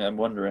one thing I'm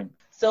wondering.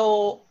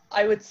 So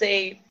I would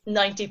say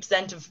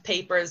 90% of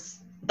papers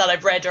that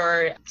I've read,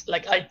 or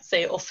like I'd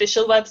say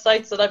official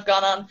websites that I've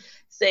gone on,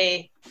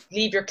 say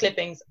leave your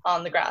clippings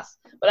on the grass.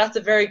 But that's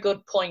a very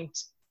good point.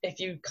 If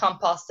you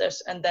compost it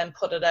and then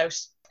put it out,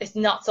 it's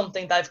not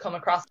something that I've come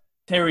across.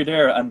 Theory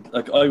there, and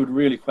like I would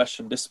really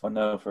question this one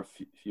now for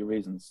a few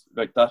reasons.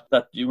 Like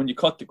that you, when you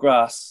cut the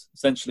grass,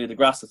 essentially the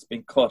grass that's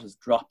been cut is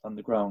dropped on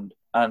the ground,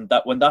 and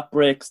that when that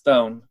breaks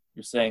down,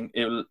 you're saying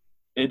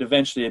it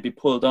eventually be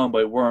pulled down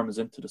by worms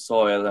into the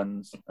soil,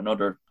 and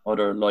another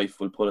life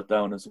will pull it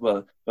down as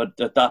well. But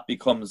that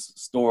becomes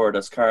stored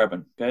as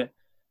carbon. Okay,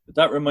 but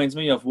that reminds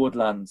me of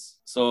woodlands.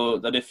 So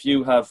that if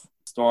you have a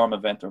storm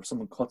event or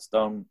someone cuts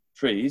down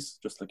trees,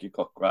 just like you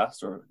cut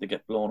grass, or they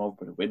get blown over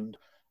by the wind,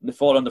 and they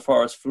fall on the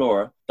forest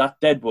floor, that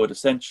dead wood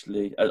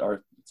essentially,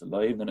 or it's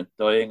alive and it's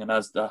dying, and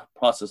as that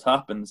process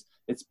happens,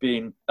 it's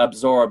being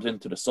absorbed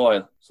into the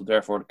soil. So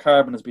therefore the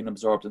carbon is being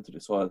absorbed into the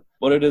soil.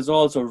 But it is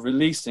also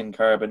releasing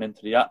carbon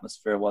into the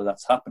atmosphere while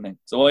that's happening.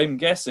 So I'm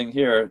guessing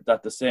here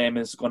that the same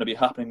is going to be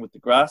happening with the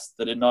grass,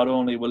 that it not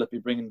only will it be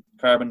bringing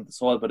carbon into the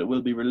soil, but it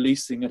will be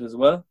releasing it as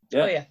well.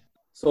 Yeah. Oh, yeah.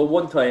 So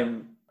one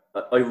time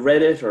I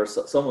read it, or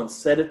someone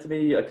said it to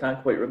me, I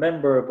can't quite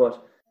remember,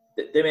 but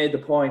they made the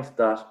point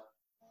that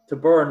to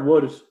burn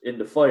wood in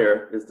the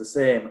fire is the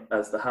same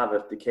as to have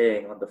it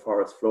decaying on the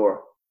forest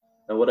floor.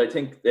 And what I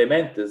think they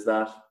meant is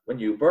that when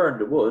you burn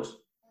the wood,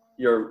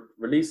 you're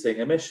releasing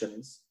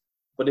emissions.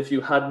 But if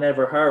you had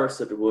never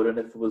harvested the wood and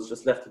if it was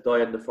just left to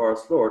die on the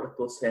forest floor,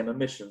 those same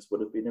emissions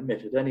would have been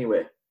emitted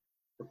anyway.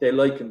 But they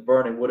liken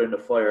burning wood in the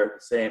fire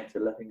the same to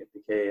letting it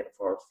decay in the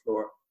forest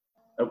floor.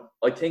 Now,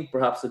 I think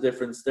perhaps the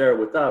difference there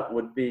with that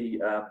would be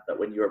that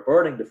when you're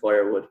burning the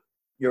firewood,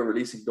 you're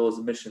releasing those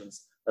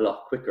emissions a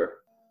lot quicker.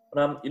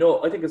 But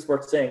I think it's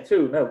worth saying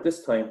too, now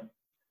this time,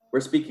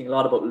 we're speaking a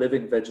lot about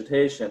living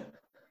vegetation.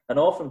 And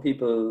often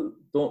people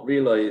don't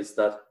realize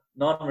that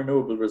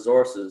non-renewable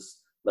resources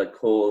like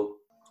coal,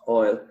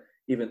 oil,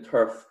 even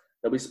turf,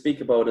 that we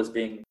speak about as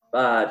being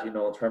bad, in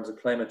terms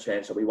of climate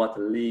change, that we want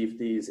to leave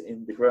these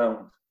in the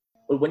ground.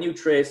 But when you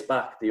trace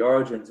back the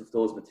origins of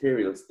those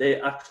materials,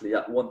 they actually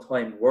at one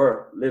time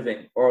were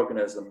living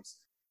organisms,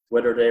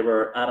 whether they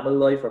were animal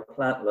life or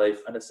plant life,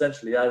 and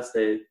essentially as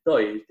they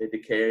died, they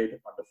decayed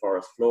on the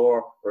forest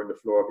floor or in the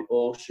floor of the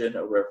ocean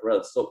or wherever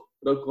else. So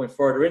without going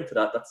further into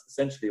that, that's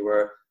essentially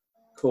where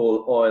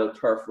coal, oil,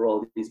 turf, where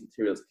all these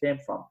materials came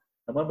from.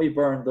 And when we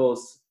burn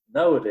those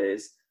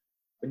nowadays,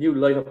 when you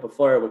light up a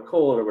fire with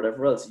coal or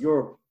whatever else,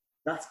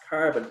 that's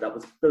carbon that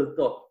was built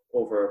up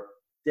over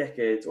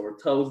decades, over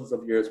thousands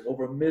of years,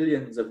 over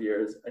millions of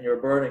years, and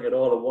you're burning it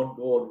all at one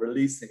go and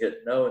releasing it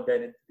now and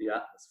then into the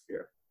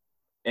atmosphere.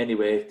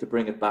 Anyway, to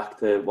bring it back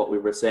to what we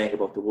were saying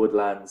about the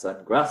woodlands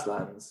and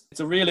grasslands,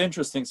 it's a real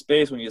interesting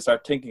space when you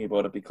start thinking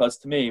about it, because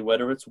to me,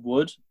 whether it's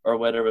wood or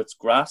whether it's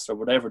grass or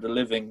whatever the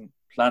living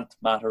plant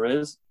matter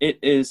is, it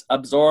is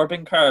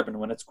absorbing carbon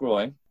when it's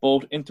growing,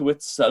 both into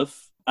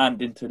itself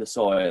and into the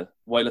soil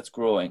while it's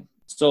growing.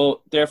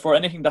 So therefore,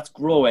 anything that's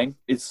growing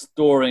is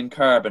storing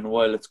carbon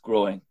while it's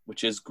growing,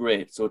 which is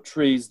great. So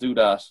trees do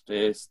that.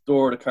 They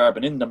store the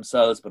carbon in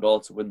themselves, but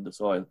also in the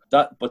soil.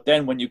 But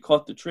then when you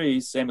cut the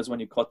trees, same as when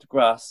you cut the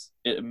grass,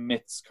 it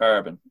emits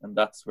carbon. And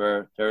that's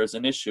where there is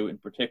an issue in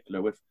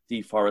particular with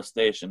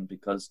deforestation,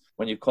 because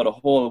when you cut a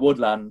whole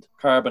woodland,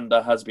 carbon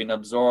that has been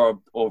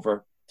absorbed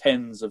over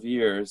tens of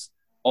years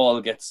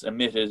all gets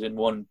emitted in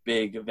one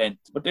big event.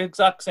 But the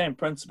exact same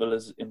principle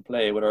is in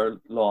play with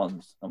our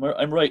lawns. And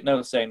I'm right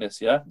now saying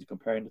this, yeah? You're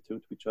comparing the two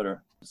to each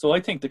other. So I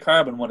think the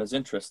carbon one is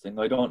interesting.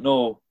 I don't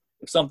know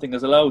if something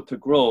is allowed to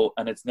grow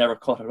and it's never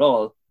cut at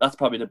all. That's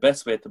probably the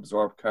best way to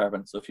absorb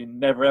carbon. So if you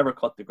never ever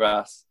cut the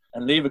grass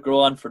and leave it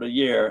grow on for the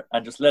year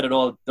and just let it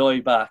all die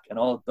back and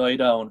all die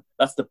down,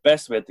 that's the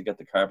best way to get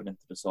the carbon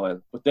into the soil.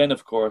 But then,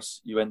 of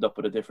course, you end up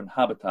with a different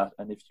habitat.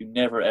 And if you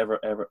never,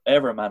 ever, ever,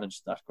 ever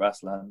manage that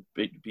grassland,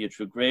 be it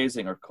through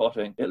grazing or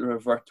cutting, it'll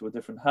revert to a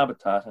different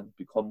habitat and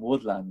become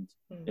woodland,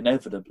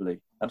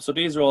 inevitably. And so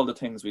these are all the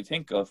things we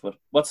think of. But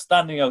what's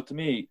standing out to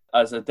me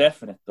as a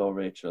definite, though,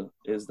 Rachel,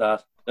 is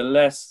that the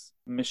less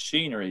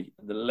machinery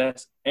and the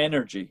less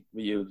energy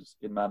we use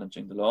in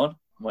managing the lawn,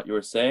 what you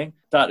were saying,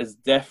 that is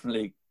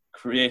definitely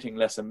creating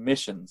less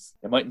emissions.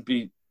 It mightn't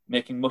be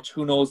making much,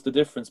 who knows the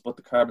difference, but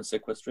the carbon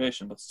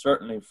sequestration, but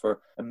certainly for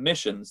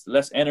emissions, the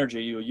less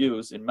energy you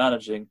use in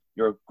managing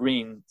your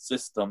green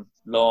system,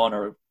 lawn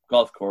or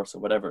golf course or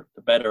whatever,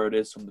 the better it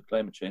is from the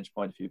climate change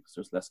point of view, because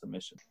there's less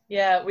emission.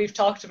 Yeah, we've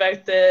talked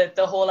about the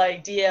whole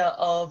idea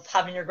of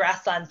having your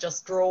grassland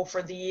just grow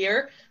for the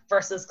year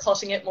versus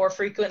cutting it more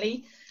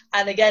frequently.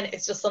 And again,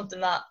 it's just something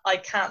that I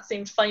can't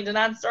seem to find an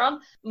answer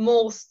on.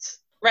 Most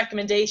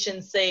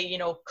recommendations say,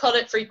 cut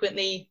it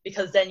frequently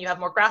because then you have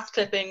more grass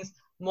clippings,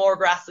 more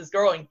grass is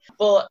growing.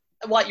 But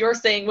what you're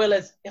saying, Will,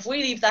 is if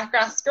we leave that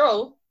grass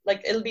grow,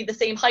 like it'll be the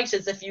same height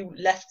as if you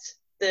left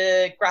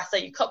the grass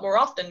that you cut more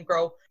often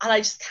grow. And I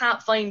just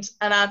can't find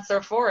an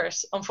answer for it,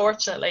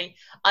 unfortunately.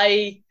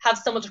 I have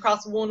stumbled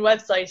across one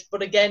website,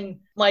 but again,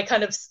 my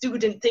kind of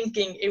student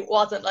thinking, it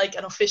wasn't like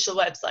an official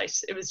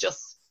website. It was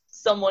just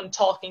someone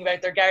talking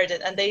about their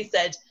garden. And they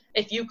said,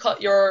 if you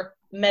cut your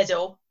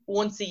meadow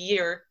once a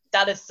year,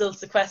 that is still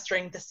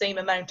sequestering the same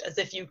amount as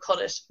if you cut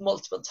it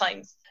multiple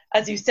times.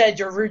 As you said,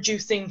 you're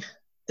reducing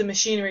the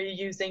machinery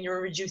you're using,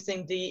 you're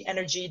reducing the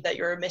energy that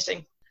you're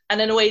emitting. And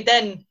in a way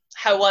then,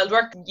 how Wild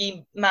Work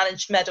you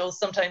manage meadows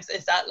sometimes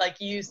is that like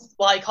you use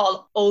what I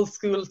call old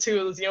school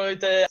tools, you know,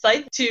 the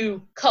scythe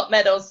to cut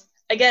meadows.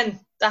 Again,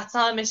 that's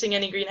not emitting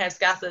any greenhouse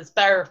gases,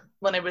 bar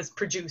when it was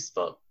produced,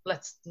 but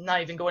let's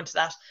not even go into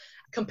that.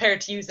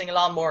 Compared to using a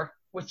lawnmower,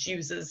 which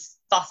uses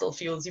fossil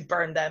fuels, you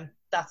burn them,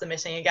 that's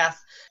emitting a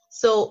gas.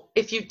 So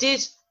if you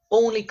did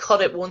only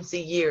cut it once a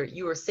year,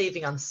 you were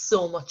saving on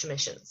so much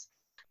emissions.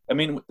 I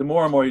mean, the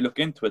more and more you look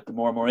into it, the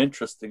more and more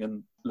interesting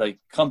and like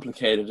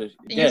complicated it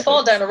gets. You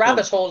fall down a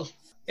rabbit hole.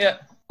 Yeah.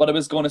 What I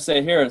was going to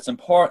say here, it's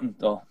important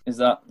though, is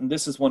that, and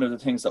this is one of the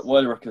things that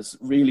Wild Work is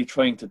really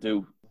trying to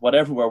do,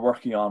 whatever we're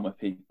working on with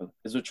people,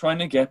 is we're trying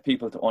to get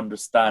people to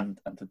understand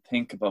and to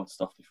think about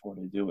stuff before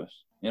they do it.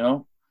 You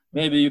know,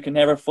 maybe you can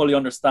never fully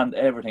understand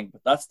everything,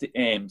 but that's the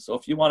aim. So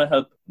if you want to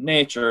help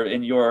nature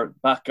in your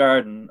back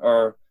garden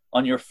or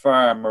on your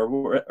farm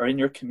or in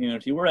your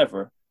community,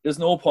 wherever, there's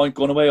no point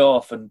going away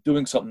off and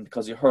doing something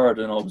because you heard,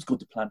 you know, it was good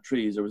to plant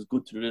trees or it was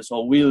good to do this,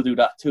 oh, we'll do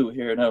that too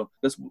here now.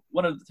 That's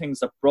one of the things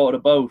that brought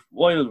about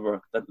Wild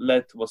Work that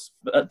led to us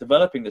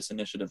developing this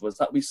initiative, was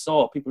that we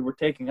saw people were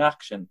taking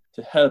action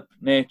to help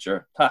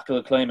nature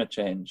tackle climate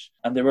change,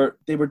 and they were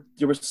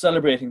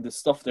celebrating the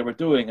stuff they were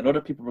doing, and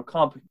other people were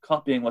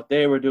copying what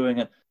they were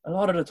doing, and a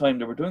lot of the time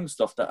they were doing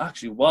stuff that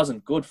actually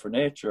wasn't good for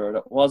nature or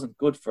that wasn't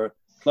good for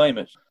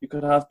climate. You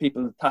could have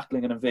people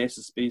tackling an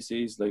invasive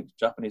species like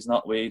Japanese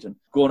knotweed and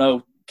going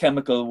out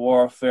chemical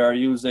warfare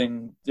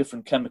using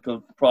different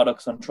chemical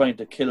products and trying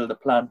to kill the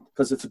plant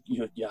because it's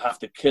you have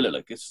to kill it,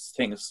 like this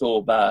thing is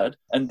so bad.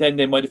 And then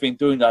they might have been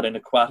doing that in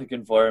aquatic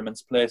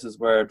environments, places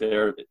where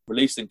they're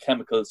releasing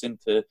chemicals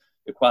into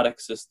aquatic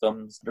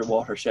systems, their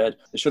watershed.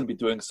 They shouldn't be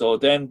doing so.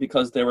 Then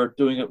because they were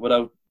doing it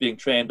without being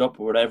trained up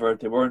or whatever,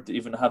 they weren't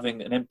even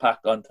having an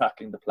impact on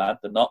tackling the plant.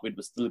 The knotweed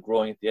was still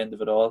growing at the end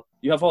of it all.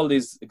 You have all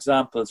these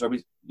examples, or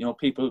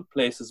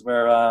places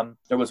where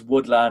there was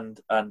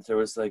woodland, and there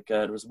was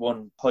there was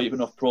one high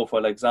enough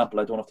profile example,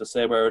 I don't have to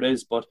say where it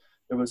is, but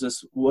there was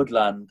this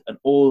woodland, an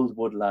old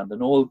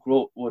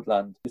growth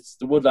woodland.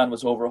 The woodland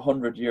was over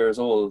 100 years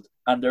old,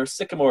 and there are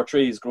sycamore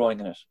trees growing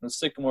in it. And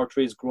sycamore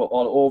trees grow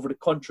all over the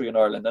country in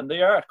Ireland, and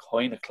they are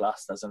kind of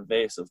classed as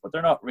invasive, but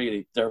they're not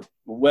really. They're a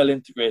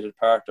well-integrated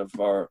part of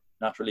our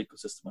natural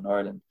ecosystem in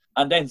Ireland.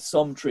 And then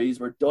some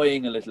trees were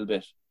dying a little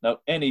bit. Now,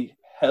 any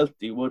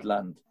healthy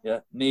woodland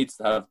needs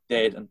to have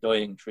dead and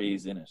dying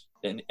trees in it.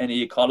 And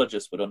any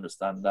ecologist would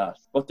understand that.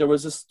 But there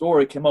was a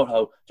story came out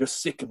how there's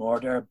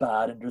sycamore, they're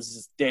bad, and there's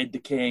this dead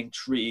decaying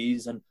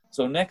trees. And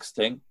so next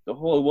thing, the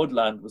whole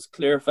woodland was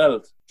clear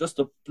felt, just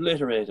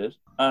obliterated.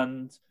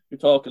 And you're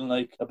talking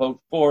like about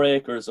 4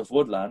 acres of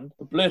woodland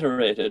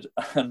obliterated.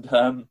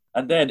 And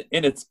then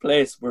in its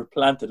place were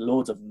planted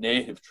loads of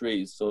native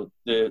trees. So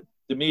the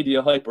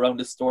media hype around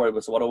this story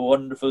was what a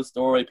wonderful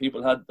story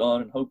people had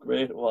done and how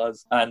great it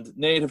was, and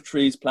native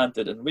trees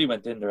planted. And we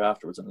went in there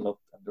afterwards and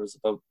looked, and there was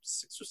about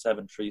 6 or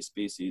 7 tree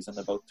species, and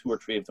about 2 or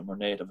 3 of them were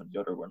native and the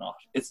other were not.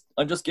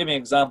 I'm just giving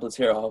examples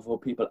here of how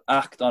people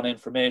act on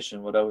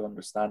information without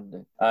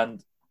understanding.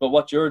 But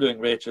what you're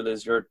doing, Rachel,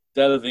 is you're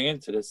delving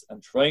into this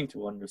and trying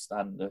to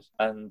understand it.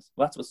 And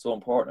that's what's so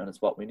important, and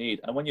it's what we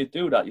need. And when you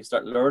do that, you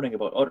start learning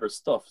about other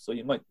stuff. So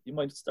you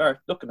might start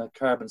looking at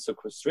carbon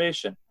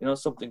sequestration,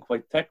 something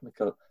quite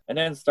technical, and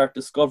then start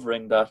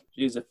discovering that,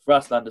 geez, if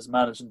grassland is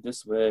managed in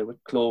this way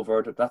with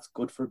clover, that's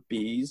good for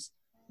bees.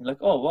 You're like,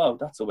 oh, wow,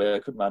 that's a way I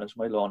could manage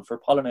my lawn for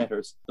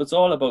pollinators. So it's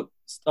all about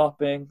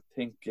stopping,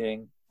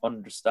 thinking,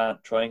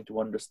 trying to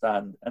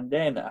understand, and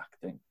then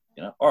acting,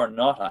 or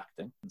not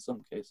acting in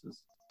some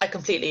cases. I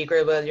completely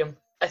agree, William.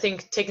 I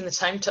think taking the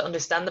time to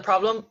understand the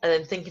problem and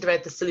then thinking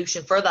about the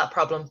solution for that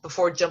problem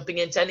before jumping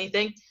into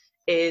anything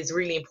is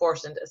really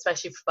important,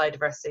 especially for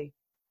biodiversity.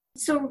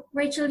 So,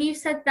 Rachel, you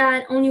said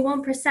that only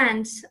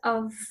 1%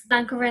 of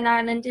land cover in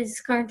Ireland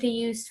is currently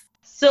used.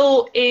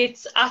 So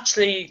it's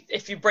actually,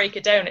 if you break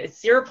it down,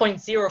 it's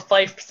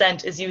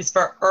 0.05% is used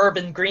for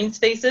urban green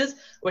spaces,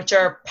 which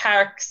are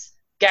parks,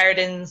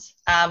 gardens,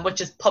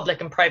 which is public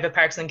and private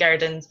parks and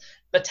gardens,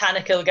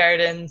 botanical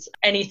gardens,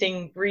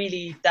 anything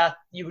really that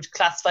you would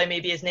classify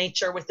maybe as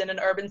nature within an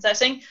urban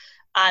setting.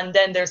 And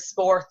then there's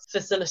sports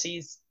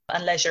facilities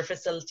and leisure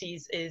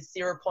facilities is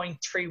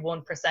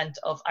 0.31%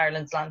 of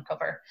Ireland's land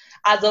cover.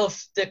 As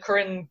of the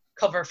current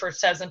cover for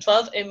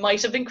 2012, it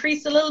might have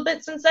increased a little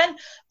bit since then,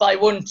 but I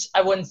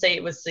wouldn't say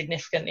it was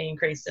significantly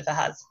increased if it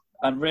has.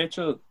 And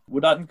Rachel,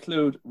 would that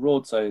include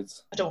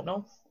roadsides? I don't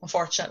know,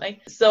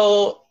 unfortunately.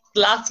 So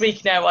last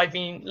week now I've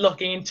been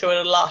looking into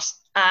it a lot,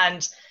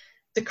 and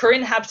the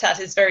current habitat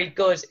is very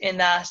good in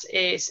that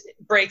it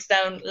breaks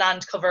down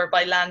land cover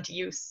by land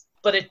use,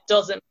 but it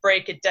doesn't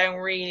break it down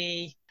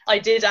really. I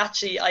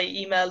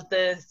emailed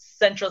the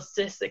Central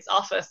Statistics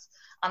Office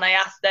and I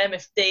asked them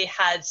if they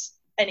had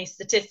any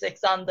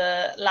statistics on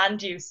the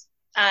land use,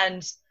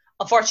 and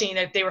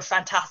unfortunately, they were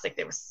fantastic.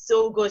 They were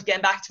so good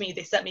getting back to me.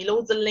 They sent me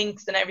loads of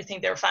links and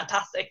everything. They were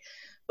fantastic.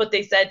 But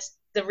they said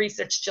the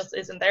research just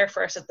isn't there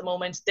for it at the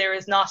moment. There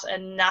is not a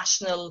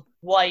national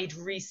wide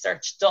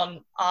research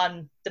done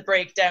on the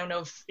breakdown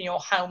of,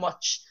 how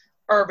much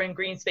urban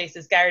green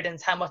spaces,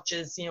 gardens, how much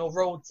is,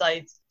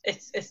 roadsides.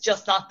 It's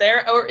just not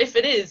there. Or if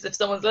it is, if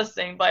someone's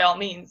listening, by all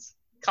means,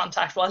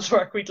 contact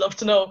Wildwork. We'd love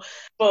to know.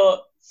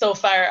 But so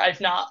far, I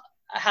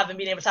haven't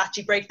been able to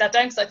actually break that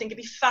down. So I think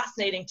it'd be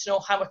fascinating to know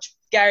how much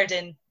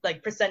garden,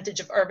 like percentage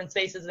of urban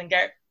spaces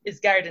is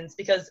gardens,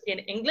 because in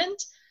England,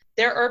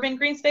 their urban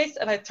green space,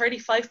 about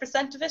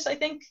 35% of it, I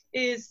think,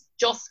 is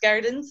just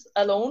gardens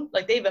alone.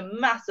 Like they have a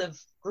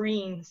massive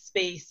green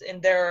space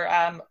in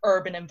their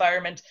urban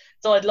environment.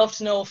 So I'd love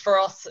to know for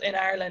us in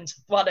Ireland,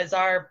 what is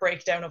our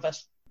breakdown of it?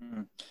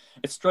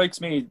 It strikes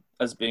me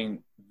as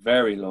being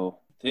very low.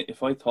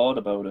 If I thought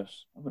about it,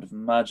 I would have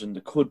imagined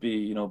it could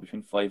be,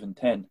 between 5 and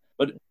 10.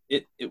 But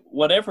it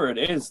whatever it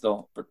is,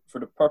 though, for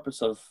the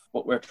purpose of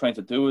what we're trying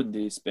to do in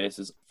these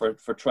spaces,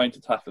 for trying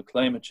to tackle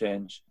climate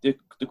change, the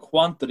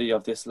quantity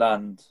of this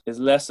land is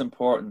less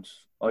important,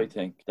 I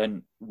think,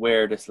 than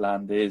where this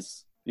land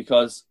is.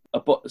 Because,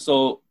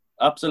 so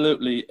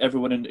absolutely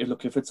everyone,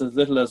 look, if it's as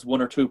little as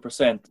 1 or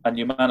 2% and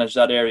you manage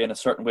that area in a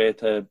certain way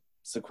to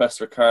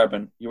sequester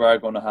carbon, you are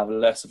going to have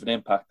less of an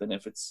impact than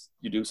if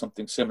you do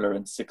something similar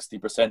in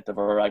 60% of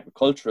our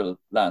agricultural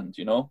land,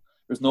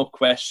 There's no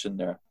question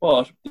there.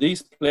 But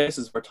these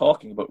places we're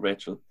talking about,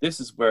 Rachel,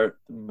 this is where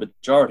the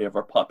majority of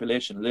our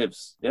population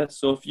lives. Yeah.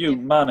 So if you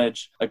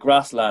manage a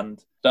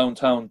grassland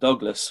downtown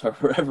Douglas or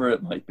wherever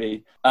it might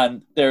be,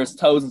 and there's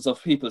thousands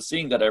of people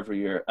seeing that every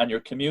year, and you're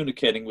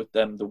communicating with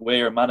them the way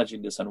you're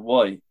managing this and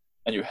why,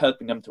 and you're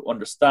helping them to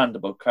understand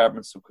about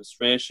carbon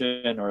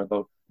sequestration or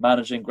about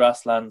managing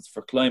grasslands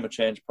for climate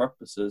change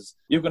purposes,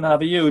 you're going to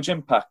have a huge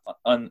impact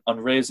on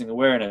raising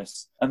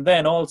awareness. And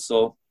then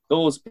also,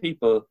 those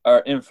people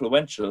are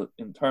influential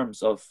in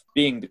terms of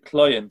being the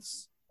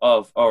clients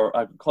of our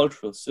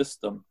agricultural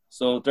system.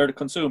 So they're the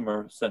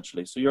consumer,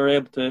 essentially. So you're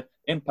able to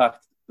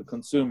impact the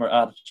consumer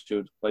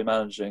attitude by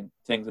managing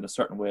things in a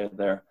certain way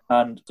there.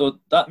 And so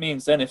that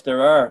means then if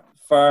there are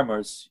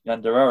farmers,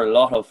 and there are a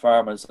lot of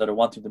farmers that are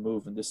wanting to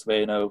move in this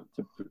way now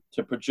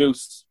to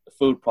produce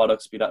food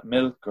products, be that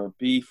milk or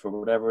beef or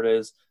whatever it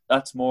is,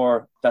 that's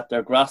more that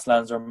their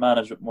grasslands are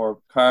managed with more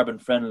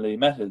carbon-friendly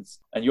methods.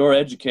 And you're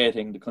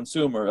educating the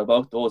consumer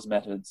about those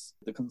methods.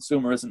 The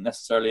consumer isn't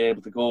necessarily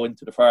able to go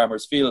into the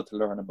farmer's field to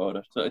learn about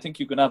it. So I think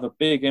you can have a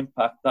big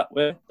impact that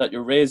way, that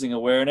you're raising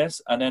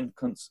awareness. And then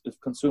if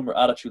consumer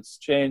attitudes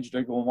change,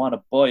 they're going to want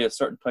to buy a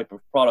certain type of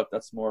product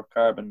that's more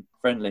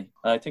carbon-friendly.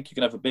 And I think you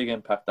can have a big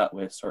impact that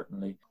way,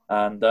 certainly.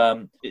 And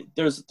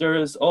there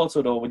is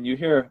also, though, when you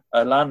hear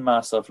a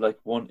landmass of like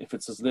if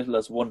it's as little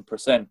as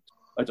 1%,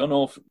 I don't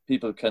know if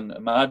people can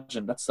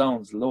imagine, that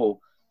sounds low,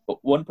 but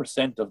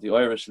 1% of the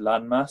Irish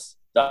landmass,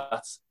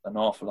 that's an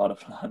awful lot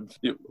of land.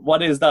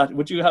 What is that?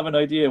 Would you have an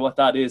idea what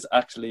that is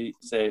actually?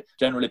 Say,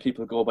 generally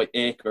people go by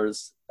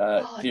acres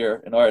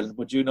here in Ireland.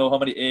 Would you know how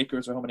many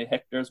acres or how many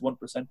hectares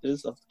 1%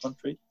 is of the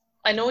country?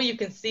 I know you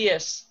can see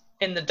it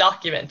in the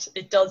document.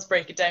 It does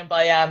break it down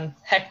by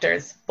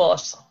hectares,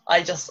 but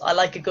I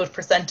like a good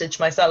percentage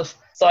myself.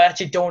 So I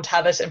actually don't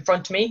have it in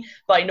front of me,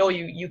 but I know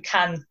you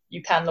can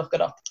look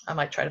it up. I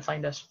might try to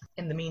find it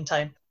in the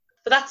meantime.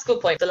 But that's a good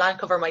point. The land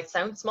cover might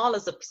sound small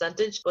as a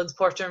percentage, but it's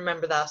important to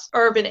remember that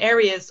urban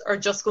areas are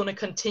just going to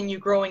continue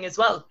growing as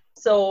well.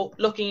 So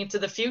looking into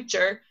the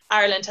future,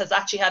 Ireland has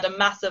actually had a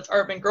massive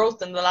urban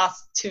growth in the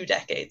last 2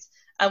 decades.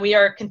 And we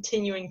are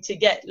continuing to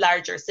get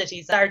larger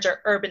cities,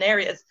 larger urban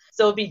areas.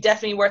 So it'd be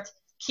definitely worth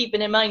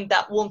keeping in mind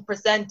that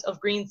 1% of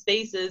green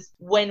spaces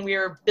when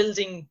we're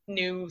building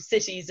new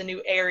cities and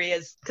new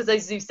areas. Because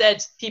as you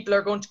said, people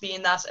are going to be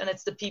in that, and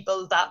it's the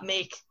people that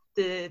make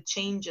the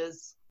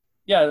changes.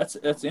 Yeah,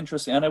 that's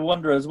interesting. And I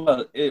wonder as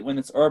well, when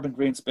it's urban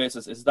green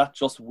spaces, is that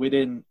just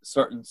within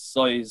certain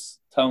size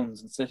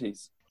towns and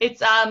cities?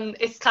 It's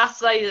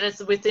classified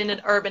as within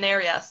an urban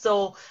area.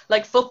 So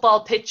like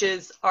football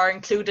pitches are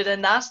included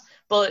in that,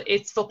 but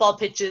it's football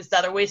pitches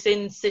that are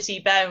within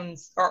city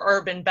bounds or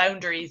urban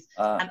boundaries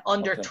and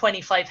under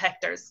 25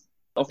 hectares.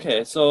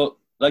 Okay, so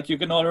like you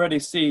can already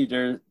see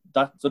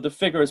so the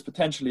figure is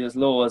potentially as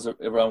low as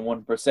around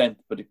 1%,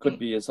 but it could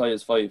be as high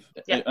as 5%.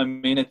 Yeah. I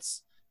mean,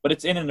 but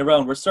it's in and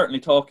around. We're certainly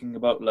talking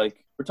about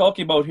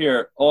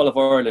here all of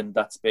Ireland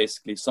that's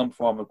basically some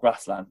form of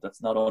grassland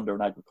that's not under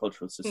an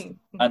agricultural system.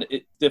 And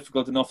it's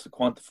difficult enough to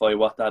quantify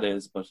what that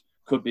is, but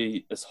could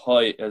be as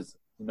high as,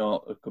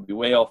 it could be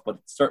way off, but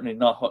it's certainly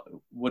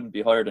wouldn't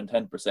be higher than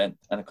 10%,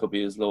 and it could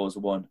be as low as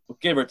 1%. But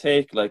give or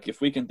take, like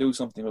if we can do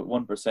something with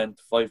 1%, 5%,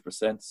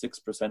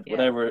 6%,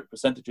 whatever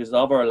percentages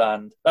of our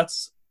land,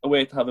 that's a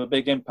way to have a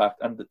big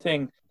impact. And the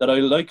thing that I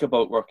like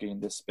about working in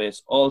this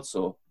space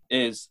also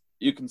is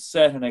you can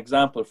set an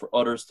example for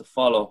others to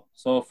follow.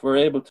 So if we're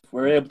able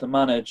to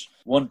manage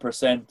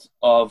 1%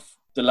 of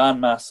the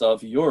landmass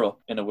of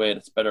Europe in a way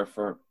that's better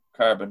for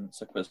carbon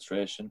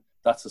sequestration,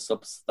 that's a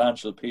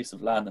substantial piece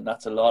of land, and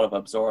that's a lot of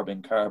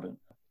absorbing carbon.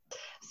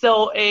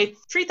 So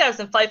it's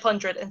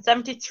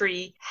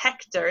 3,573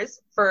 hectares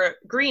for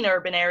green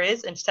urban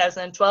areas in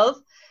 2012,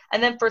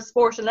 And then for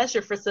sport and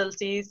leisure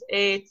facilities,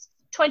 it's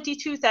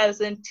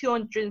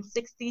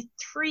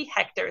 22,263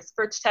 hectares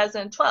for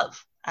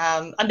 2012.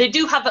 And they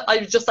do have, I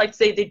would just like to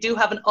say, they do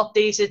have an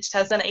updated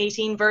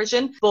 2018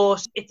 version,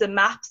 but it's a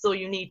map, so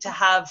you need to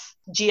have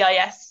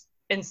GIS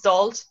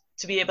installed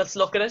to be able to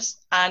look at it.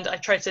 And I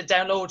tried to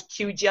download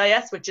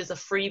QGIS, which is a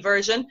free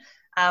version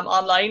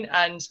online,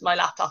 and my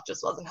laptop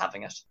just wasn't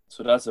having it.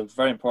 So that's a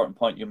very important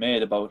point you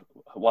made about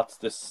what's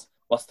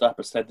that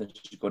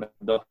percentage going to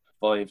end up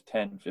 5,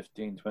 10,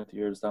 15, 20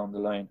 years down the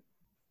line.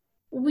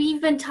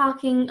 We've been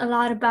talking a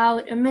lot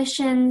about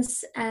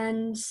emissions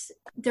and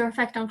their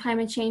effect on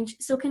climate change.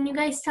 So can you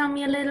guys tell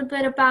me a little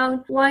bit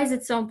about why is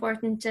it so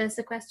important to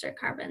sequester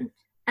carbon?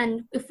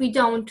 And if we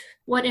don't,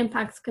 what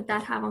impacts could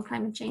that have on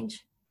climate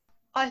change?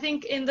 I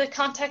think in the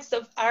context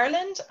of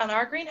Ireland and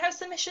our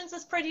greenhouse emissions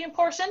is pretty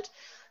important.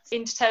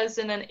 In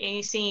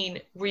 2018,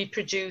 we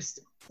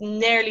produced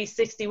nearly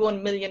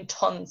 61 million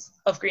tonnes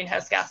of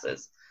greenhouse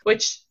gases,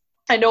 which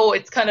I know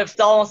it's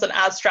almost an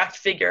abstract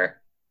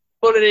figure,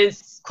 but it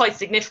is quite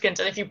significant.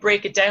 And if you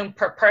break it down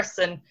per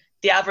person,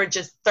 the average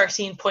is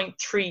 13.3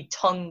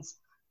 tonnes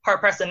per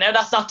person. Now,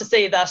 that's not to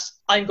say that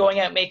I'm going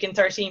out making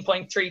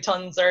 13.3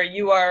 tonnes or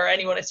you are or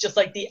anyone. It's just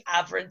like the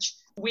average.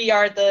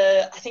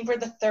 I think we're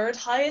the third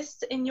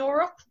highest in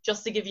Europe,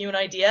 just to give you an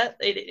idea.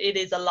 It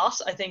is a lot.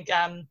 I think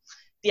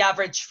the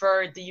average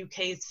for the UK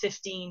is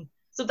 15.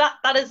 So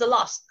that is a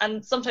lot.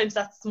 And sometimes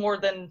that's more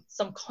than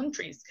some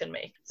countries can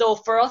make. So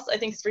for us, I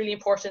think it's really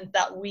important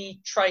that we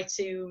try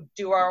to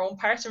do our own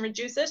part and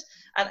reduce it.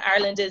 And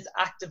Ireland is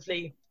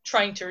actively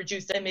trying to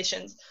reduce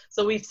emissions.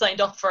 So we've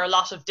signed up for a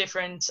lot of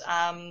different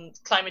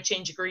climate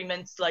change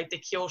agreements, like the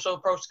Kyoto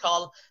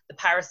Protocol, the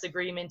Paris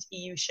Agreement,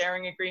 EU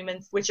sharing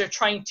agreements, which are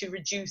trying to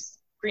reduce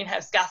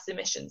greenhouse gas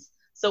emissions.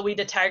 So we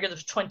had a target of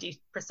 20%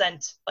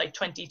 by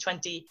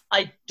 2020.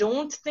 I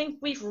don't think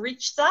we've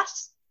reached that,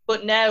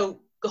 but now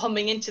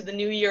coming into the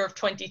new year of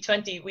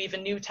 2020, we have a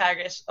new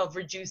target of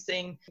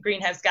reducing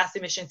greenhouse gas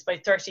emissions by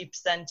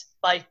 30%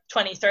 by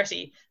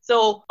 2030.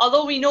 So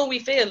although we know we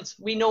failed,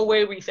 we know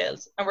where we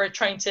failed, and we're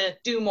trying to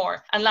do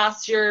more. And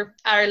last year,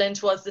 Ireland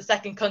was the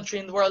second country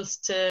in the world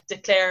to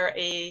declare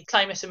a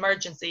climate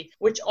emergency,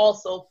 which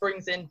also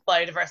brings in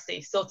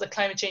biodiversity. So it's a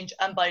climate change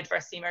and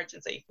biodiversity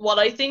emergency. What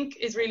I think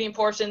is really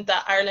important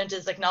that Ireland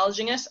is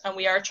acknowledging it, and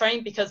we are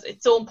trying, because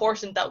it's so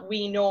important that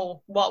we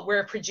know what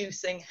we're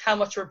producing, how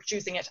much we're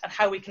producing it, and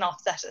how we can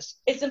offset it.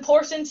 It's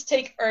important to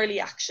take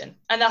early action,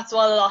 and that's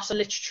what a lot of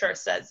literature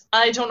says.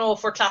 I don't know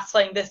if we're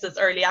classifying this as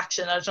early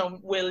action. I don't know,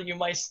 Will, you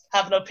might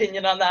have an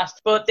opinion on that,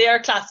 but they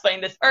are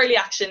classifying this early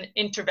action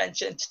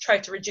intervention to try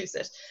to reduce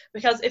it.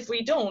 Because if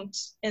we don't,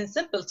 in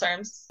simple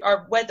terms,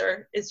 our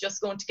weather is just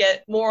going to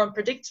get more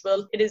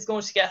unpredictable. It is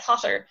going to get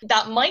hotter.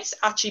 That might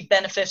actually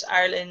benefit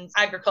Ireland's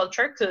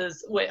agriculture,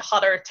 because with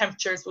hotter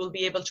temperatures, we'll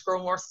be able to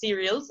grow more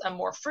cereals and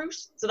more fruit.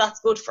 So that's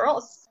good for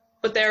us.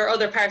 But there are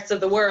other parts of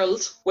the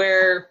world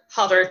where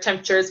hotter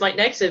temperatures might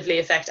negatively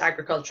affect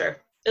agriculture.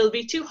 It'll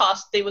be too hot,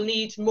 they will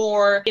need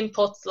more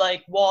inputs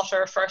like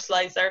water,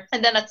 fertilizer,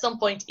 and then at some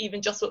point,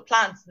 even just with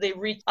plants, they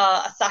reach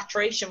a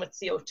saturation with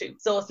CO2.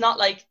 So it's not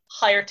like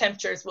higher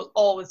temperatures will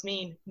always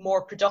mean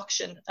more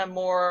production and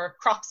more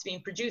crops being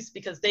produced,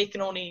 because they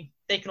can only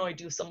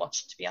do so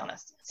much, to be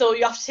honest. So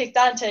you have to take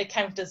that into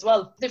account as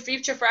well. The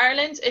future for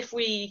Ireland, if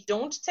we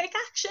don't take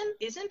action,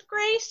 isn't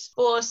great,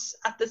 but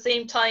at the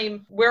same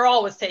time, we're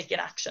always taking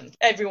action.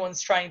 Everyone's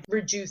trying to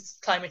reduce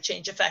climate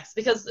change effects,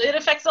 because it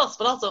affects us,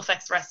 but also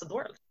affects the rest of the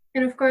world.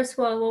 And of course,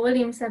 what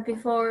William said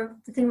before,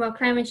 the thing about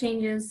climate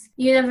change is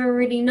you never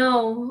really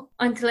know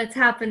until it's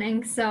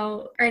happening.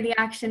 So early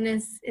action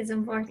is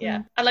important.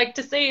 Yeah, I like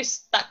to say it,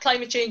 that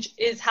climate change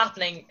is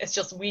happening. It's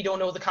just we don't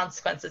know the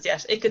consequences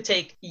yet. It could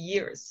take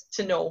years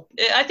to know.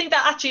 I think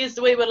that actually is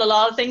the way with a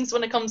lot of things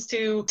when it comes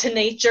to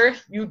nature.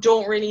 You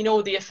don't really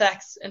know the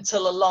effects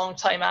until a long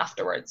time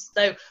afterwards.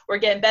 Now, we're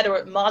getting better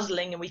at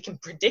modelling and we can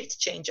predict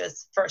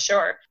changes for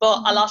sure.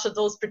 But a lot of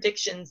those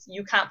predictions,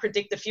 you can't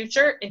predict the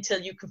future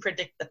until you can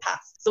predict the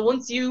past. So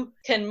once you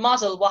can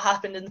model what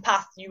happened in the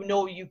past, you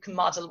know you can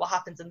model what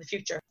happens in the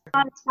future. A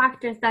lot of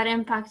factors that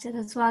impact it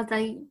as well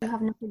that you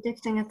have no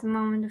predicting at the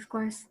moment, of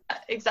course.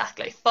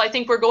 Exactly. But I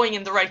think we're going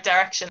in the right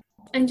direction.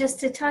 And just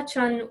to touch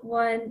on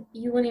what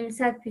you, William,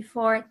 said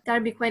before,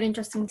 that'd be quite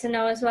interesting to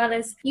know as well,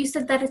 as you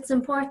said that it's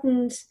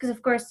important because,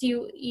 of course,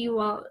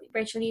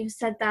 Rachel, you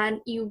said that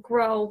you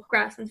grow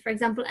grasslands, for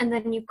example, and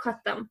then you cut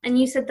them. And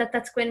you said that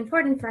that's quite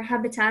important for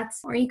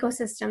habitats or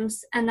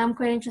ecosystems, and I'm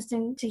quite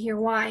interested to hear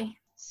why.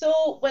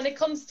 So when it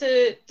comes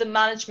to the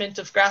management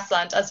of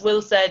grassland, as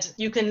Will said,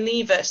 you can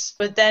leave it,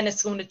 but then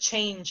it's going to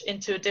change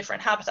into a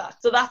different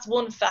habitat. So that's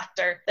one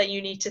factor that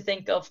you need to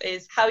think of,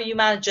 is how you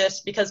manage it,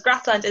 because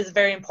grassland is a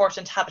very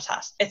important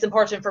habitat. It's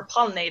important for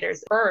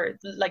pollinators, birds,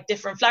 like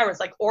different flowers,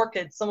 like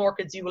orchids. Some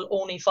orchids you will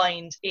only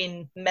find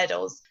in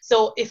meadows.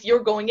 So if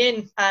you're going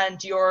in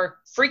and you're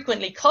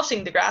frequently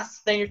cutting the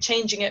grass, then you're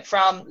changing it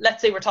from,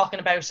 let's say we're talking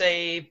about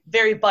a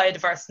very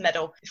biodiverse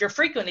meadow. If you're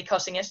frequently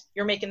cutting it,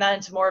 you're making that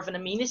into more of an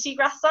amenity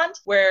grassland. grassland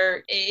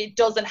where it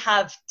doesn't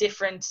have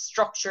different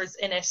structures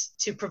in it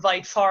to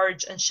provide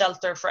forage and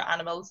shelter for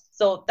animals.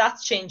 So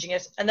that's changing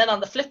it. And then on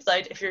the flip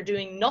side, if you're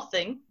doing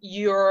nothing,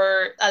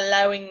 you're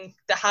allowing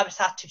the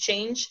habitat to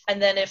change.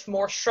 And then if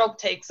more shrub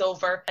takes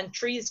over and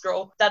trees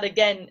grow, that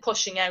again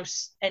pushing out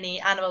any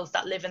animals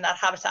that live in that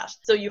habitat.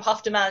 So you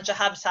have to manage a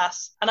habitat.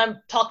 And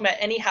I'm talking about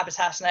any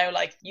habitat now,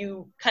 like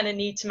you kind of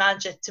need to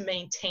manage it to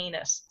maintain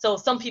it. So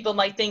some people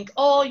might think,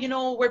 oh, you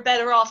know, we're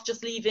better off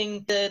just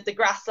leaving the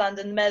grassland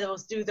and the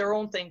meadows do their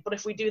own thing. But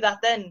if we do that,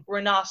 then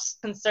we're not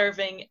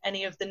conserving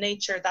any of the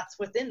nature that's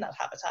within that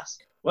habitat.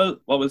 Well,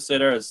 what we'll say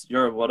there is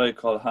you're what I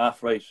call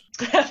half right.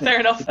 Fair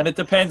enough. And it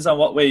depends on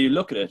what way you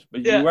look at it.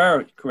 But Yeah. you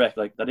are correct,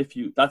 like that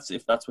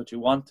if that's what you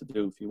want to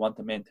do, if you want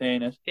to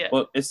maintain it. Yeah.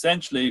 But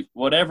essentially,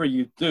 whatever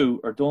you do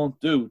or don't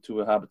do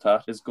to a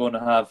habitat is going to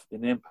have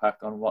an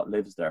impact on what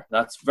lives there.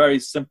 That's very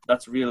simple.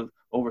 That's real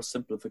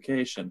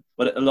oversimplification.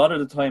 But a lot of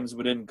the times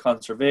within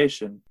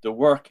conservation, the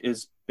work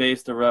is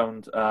based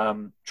around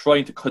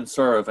trying to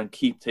conserve and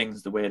keep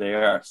things the way they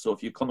are. So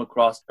if you come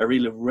across a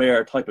really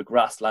rare type of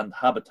grassland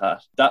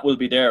habitat, that will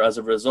be there as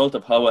a result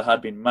of how it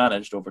had been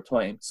managed over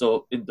time.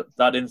 So in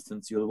that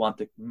instance, you'll want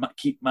to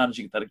keep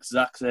managing it that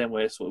exact same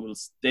way so it will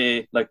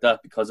stay like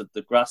that, because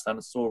the grassland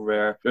is so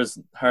rare. There's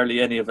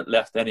hardly any of it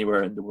left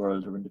anywhere in the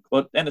world.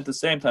 But then at the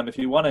same time, if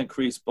you want to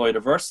increase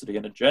biodiversity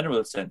in a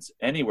general sense,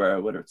 anywhere,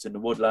 whether it's in the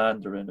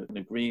woodland or in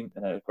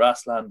a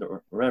grassland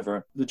or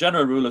wherever, the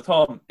general rule of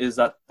thumb is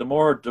that the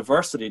more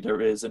diversity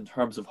there is in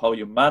terms of how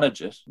you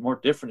manage it, the more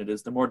different it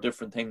is, the more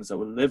different things that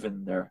will live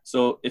in there.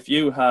 So if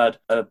you had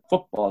a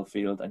football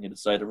field and you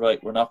decided,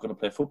 right, we're not going to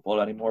play football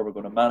anymore, we're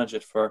going to manage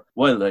it for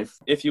wildlife,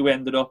 if you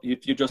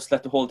just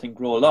let the whole thing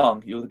grow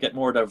along, you'll get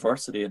more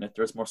diversity in it.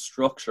 There's more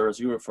structure, as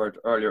you referred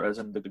to earlier, as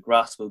in the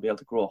grass will be able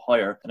to grow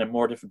higher, and then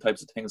more different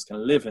types of things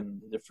can live in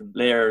the different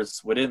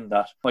layers within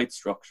that height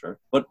structure.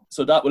 But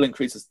so that will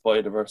increase its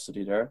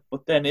biodiversity there.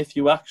 But then if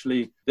you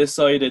actually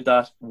decided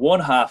that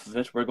one half of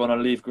it we're going to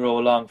leave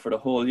grow along for the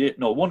whole year,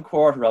 no,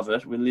 1/4 of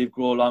it we'll leave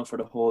grow along for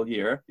the whole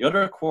year, the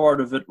other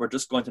quarter of it we're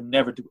just going to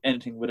never do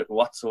anything with it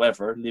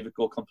whatsoever, leave it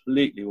go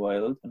completely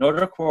wild,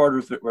 another quarter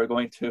of it we're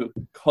going to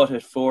cut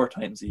it 4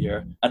 times a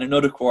year, and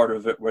another quarter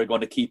of it we're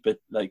going to keep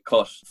it like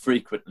cut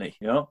frequently,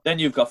 you know. Then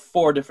you've got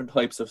 4 different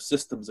types of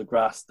systems of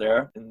grass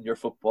there in your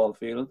football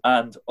field,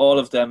 and all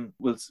of them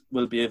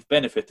will be of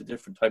benefit to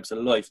different types of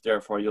life,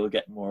 therefore you'll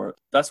get more.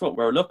 That's what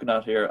we're looking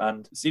at here.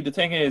 And see, the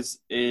thing is,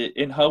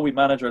 in how we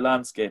manage our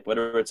landscape,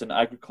 whether it's in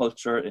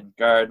agriculture, in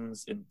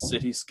gardens, in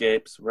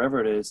cityscapes, wherever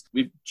it is,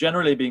 we've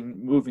generally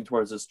been moving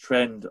towards this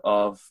trend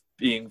of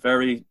being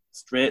very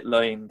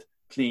straight-lined,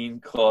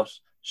 clean-cut,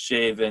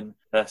 shaven,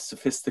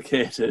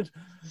 sophisticated,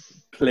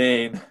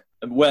 plain,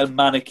 and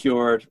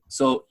well-manicured.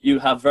 So you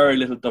have very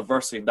little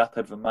diversity in that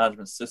type of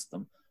management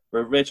system.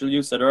 Where, Rachel,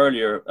 you said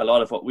earlier, a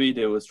lot of what we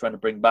do is trying to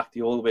bring back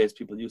the old ways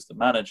people used to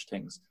manage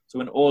things.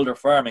 So in older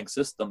farming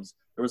systems,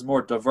 there was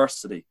more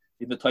diversity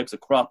in the types of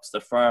crops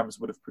that farms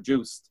would have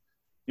produced.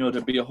 You know,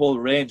 there'd be a whole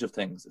range of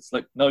things. It's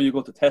like now you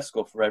go to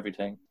Tesco for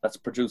everything that's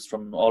produced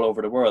from all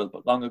over the world.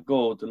 But long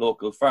ago, the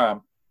local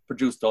farm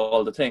produced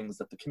all the things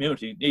that the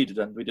community needed,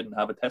 and we didn't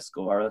have a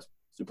Tesco or a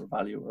Super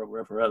Value or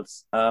wherever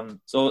else.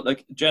 So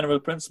like general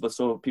principles,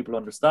 so people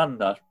understand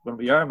that when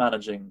we are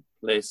managing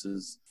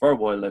places for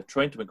wildlife,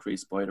 trying to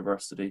increase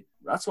biodiversity,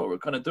 that's what we're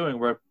kind of doing.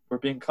 We're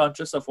being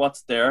conscious of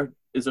what's there.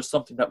 Is there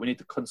something that we need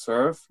to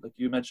conserve, like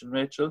you mentioned,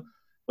 Rachel?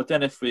 But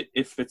then if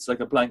it's like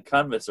a blank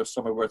canvas or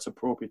somewhere where it's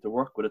appropriate to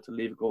work with it, to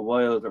leave it go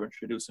wild or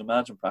introduce new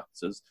management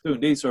practices,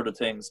 doing these sort of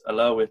things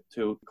allow it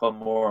to become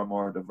more and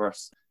more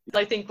diverse.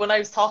 I think when I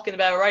was talking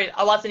about, right,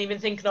 I wasn't even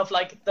thinking of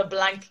like the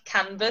blank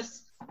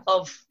canvas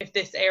of if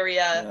this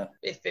area,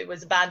 if it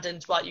was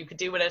abandoned, what you could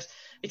do with it.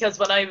 Because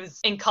when I was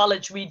in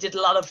college, we did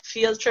a lot of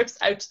field trips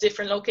out to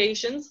different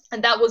locations.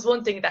 And that was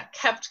one thing that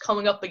kept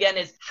coming up again,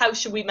 is how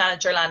should we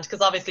manage our land?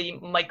 Because obviously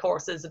my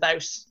course is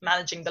about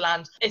managing the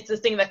land. It's the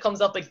thing that comes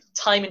up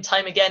time and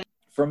time again.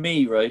 For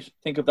me, right,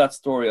 think of that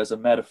story as a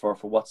metaphor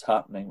for what's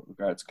happening with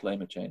regards to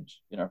climate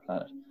change in our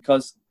planet.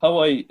 Because how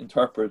I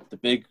interpret the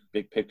big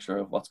picture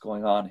of what's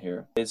going on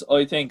here is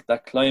I think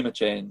that climate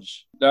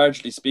change,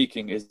 largely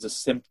speaking, is a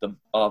symptom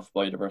of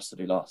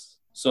biodiversity loss.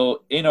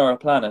 So in our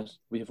planet,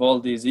 we have all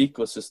these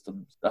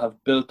ecosystems that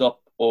have built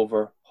up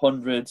over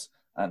hundreds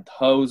and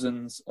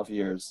thousands of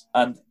years.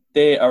 And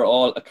they are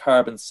all a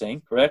carbon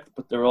sink, correct?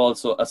 But they're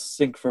also a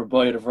sink for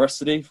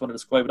biodiversity, if you want to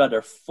describe that.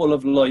 They're full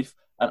of life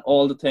and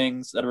all the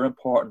things that are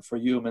important for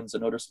humans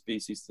and other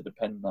species to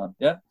depend on.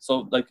 Yeah.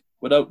 So like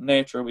without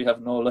nature, we have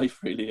no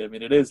life really. I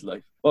mean, it is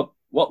life. But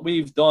what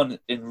we've done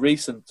in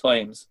recent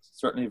times,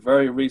 certainly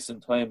very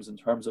recent times in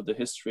terms of the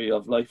history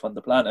of life on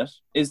the planet,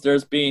 is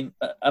there's been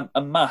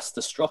a mass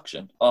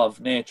destruction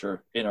of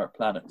nature in our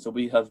planet. So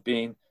we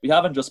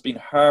haven't just been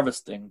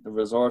harvesting the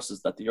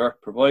resources that the earth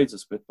provides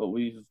us with, but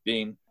we've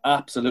been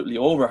absolutely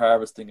over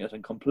harvesting it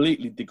and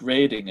completely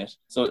degrading it.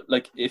 So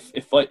like if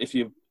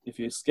if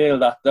you scale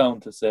that down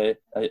to say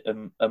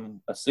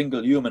a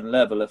single human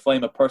level, if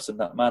I'm a person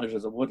that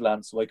manages a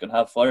woodland so I can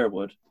have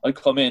firewood, I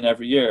come in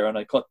every year and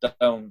I cut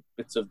down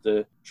bits of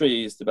the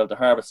trees to be able to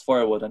harvest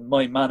firewood, and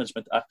my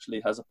management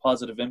actually has a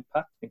positive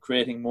impact in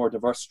creating more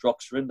diverse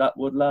structure in that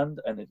woodland,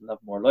 and it'll have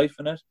more life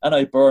in it. And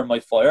I burn my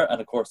fire,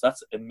 and of course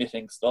that's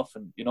emitting stuff,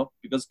 and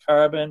because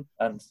carbon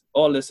and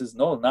all this is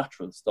all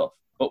natural stuff.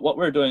 But what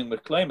we're doing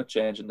with climate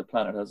change in the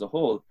planet as a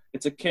whole,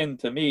 it's akin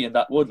to me in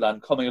that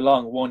woodland coming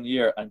along one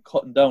year and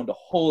cutting down the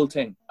whole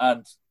thing,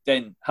 and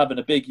then having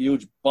a big,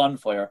 huge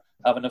bonfire,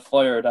 having a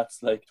fire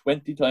that's like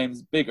 20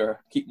 times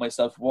bigger, keep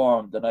myself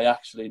warm than I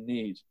actually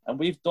need. And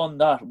we've done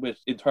that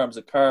in terms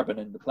of carbon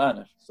in the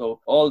planet.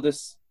 So all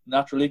this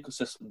natural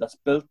ecosystem that's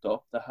built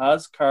up, that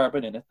has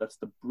carbon in it, that's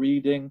the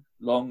breathing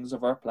lungs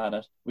of our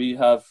planet, we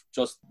have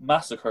just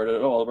massacred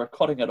it all. We're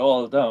cutting it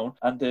all down,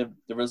 and the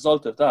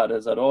result of that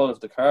is that all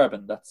of the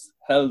carbon that's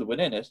held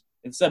within it,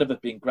 instead of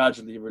it being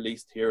gradually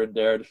released here and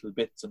there, little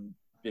bits and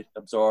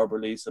absorb,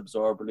 release,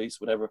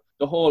 whatever,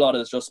 the whole lot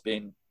is just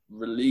being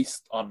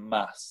released en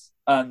masse.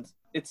 And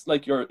it's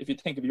like if you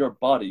think of your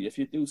body, if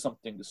you do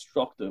something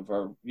destructive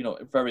or,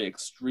 very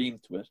extreme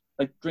to it,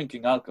 like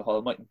drinking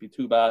alcohol mightn't be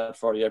too bad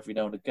for you every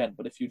now and again,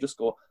 but if you just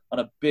go on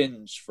a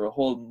binge for a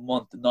whole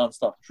month of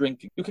non-stop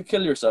drinking, you could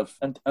kill yourself.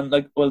 And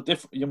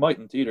you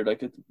mightn't either.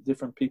 Like,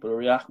 different people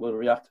will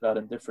react to that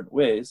in different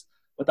ways.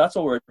 But that's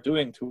what we're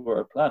doing to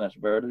our planet.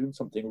 We're doing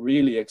something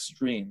really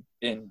extreme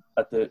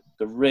at the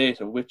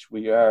rate at which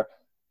we are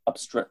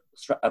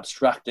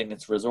abstracting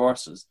its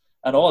resources.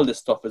 And all this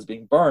stuff is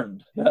being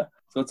burned. Yeah.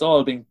 So it's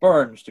all being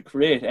burned to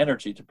create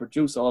energy, to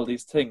produce all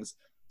these things.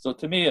 So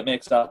to me, it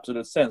makes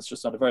absolute sense,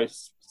 just on a very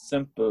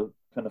simple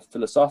kind of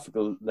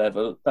philosophical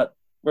level, that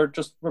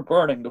we're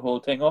burning the whole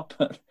thing up.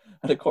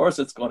 And of course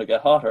it's going to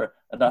get hotter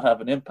and that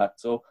have an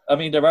impact. So, I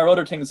mean, there are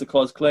other things that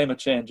cause climate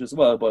change as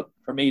well, but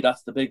for me,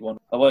 that's the big one.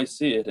 How I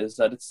see it is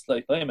that it's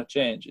like climate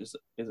change is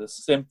a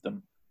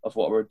symptom of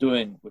what we're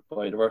doing with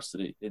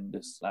biodiversity in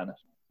this planet.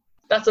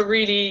 That's a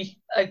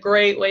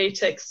great way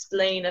to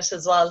explain it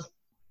as well.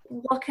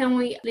 What can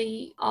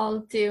we all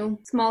do?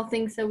 Small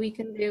things that we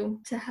can do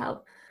to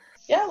help.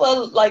 Yeah,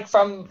 well, like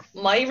from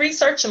my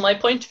research and my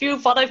point of view,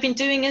 what I've been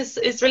doing is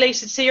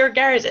related to your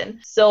garden.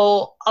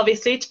 So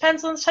obviously it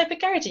depends on the type of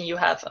garden you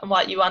have and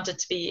what you want it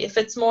to be. If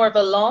it's more of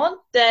a lawn,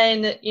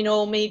 then,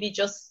 maybe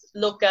just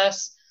look at,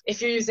 if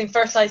you're using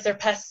fertilizer,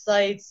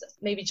 pesticides,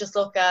 maybe just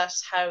look at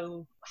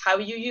how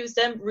you use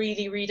them,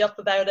 really read up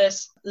about it,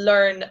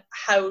 learn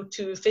how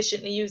to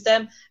efficiently use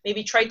them,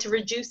 maybe try to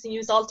reduce and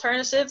use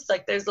alternatives.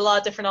 Like, there's a lot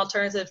of different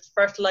alternative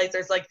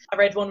fertilizers. Like, I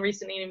read one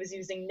recently and it was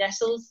using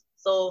nettles.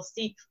 So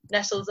steep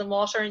nettles in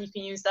water, and you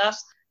can use that.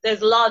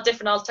 There's a lot of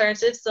different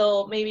alternatives,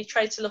 so maybe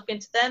try to look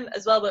into them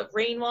as well. With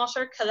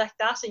rainwater, collect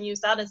that and use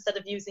that instead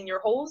of using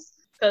your hose,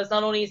 because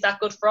not only is that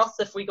good for us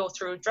if we go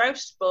through a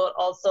drought, but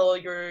also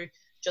you're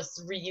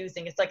just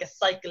reusing. It's like a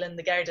cycle in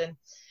the garden.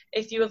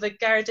 If you have a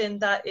garden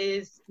that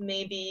is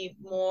maybe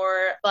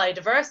more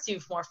biodiverse, you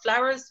have more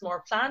flowers,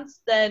 more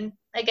plants, then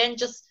again,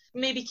 just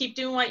maybe keep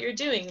doing what you're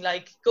doing.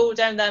 Like, go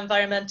down the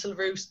environmental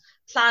route,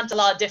 plant a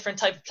lot of different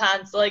type of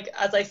plants. Like,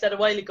 as I said a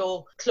while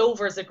ago,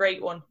 clover is a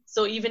great one.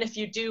 So even if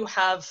you do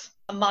have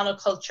a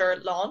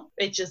monoculture lawn,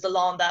 which is a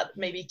lawn that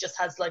maybe just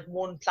has like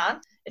one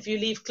plant, if you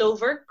leave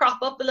clover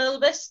crop up a little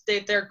bit,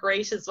 they're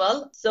great as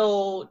well.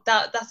 So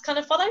that's kind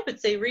of what I would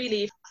say,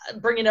 really.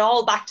 Bringing it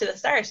all back to the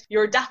start,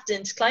 you're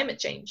adapting to climate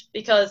change,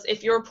 because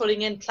if you're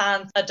putting in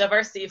plants, a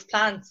diversity of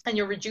plants, and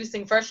you're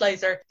reducing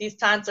fertilizer, these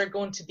plants are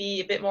going to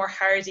be a bit more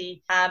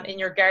hardy in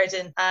your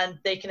garden, and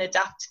they can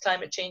adapt to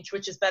climate change,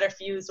 which is better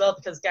for you as well,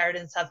 because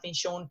gardens have been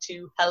shown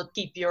to help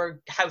keep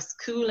your house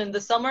cool in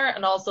the summer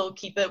and also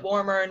keep it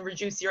warmer and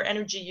reduce your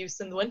energy use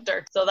in the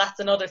winter. So that's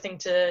another thing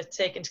to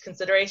take into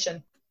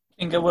consideration.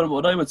 Inga,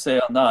 what I would say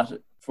on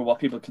that, for what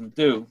people can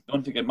do, I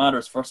don't think it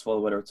matters, first of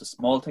all, whether it's a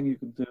small thing you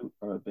can do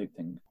or a big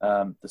thing.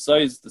 The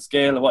size, the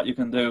scale of what you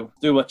can do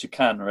what you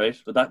can, right?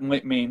 But that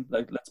might mean,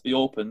 like, let's be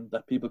open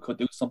that people could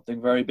do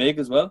something very big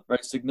as well,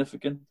 very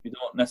significant. You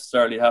don't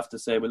necessarily have to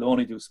say, we'll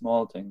only do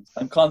small things.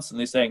 I'm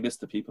constantly saying this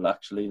to people,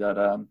 actually,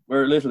 that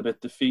we're a little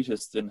bit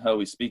defeatist in how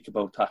we speak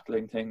about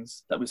tackling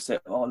things, that we say,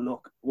 oh,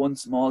 look, one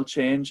small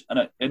change.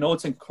 And I know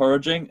it's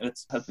encouraging, and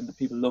it's helping the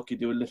people, look, you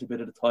do a little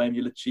bit at a time,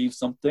 you'll achieve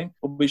something.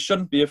 But we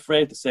shouldn't be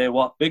afraid to say,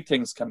 what big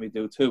things can we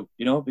do too?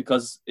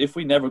 Because if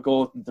we never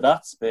go into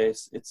that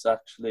space, it's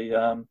actually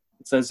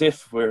it's as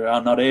if we're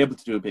not able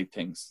to do big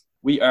things.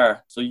 We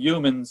are. So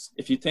humans,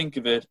 if you think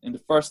of it, in the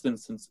first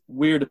instance,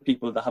 we're the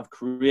people that have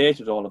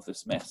created all of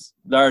this mess.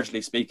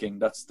 Largely speaking,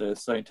 that's the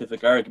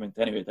scientific argument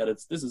anyway,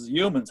 that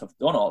humans have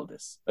done all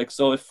this. Like,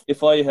 so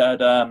if I had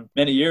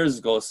many years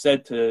ago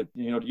said to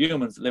the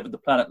humans that live on the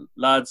planet,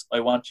 lads, I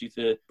want you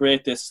to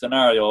create this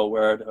scenario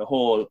where the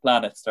whole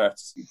planet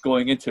starts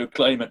going into a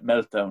climate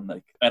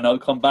meltdown, and I'll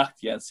come back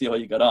to you and see how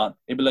you got on.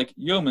 It'd be like,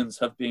 humans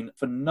have been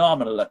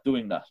phenomenal at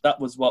doing that. That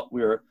was what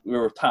we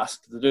were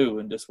tasked to do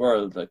in this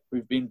world. Like,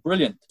 we've been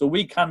brilliant. So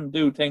we can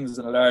do things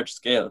on a large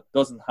scale. It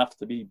doesn't have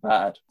to be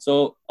bad.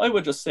 So I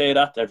would just say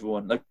that to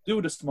everyone, like,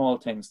 do the small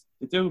things.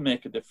 They do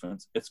make a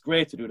difference. It's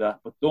great to do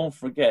that, but don't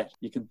forget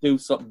you can do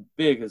something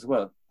big as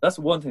well. That's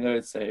one thing I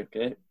would say,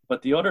 okay?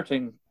 But the other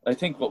thing, I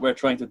think what we're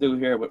trying to do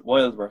here with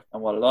wild work,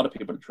 and what a lot of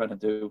people are trying to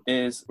do,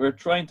 is we're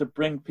trying to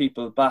bring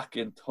people back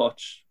in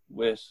touch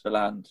with the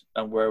land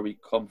and where we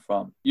come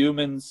from.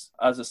 Humans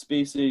as a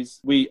species,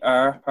 we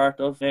are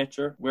part of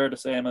nature. We're the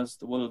same as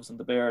the wolves and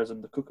the bears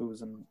and the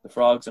cuckoos and the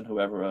frogs and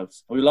whoever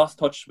else. We lost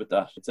touch with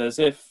that. It's as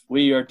if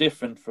we are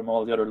different from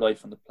all the other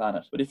life on the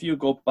planet. But if you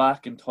go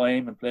back in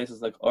time in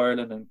places like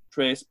Ireland and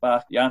trace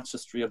back the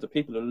ancestry of the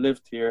people who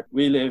lived here,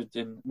 we lived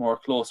in more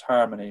close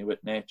harmony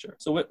with nature.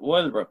 So with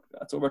wild work,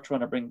 that's what we're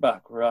trying to bring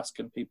back. We're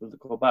asking people to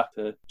go back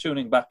to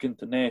tuning back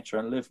into nature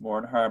and live more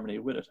in harmony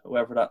with it,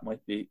 however that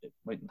might be. It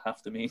mightn't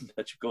have to mean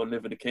that you go and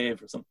live in a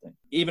cave or something.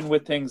 Even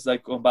with things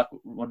like going back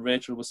when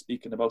Rachel was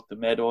speaking about the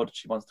meadow that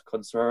she wants to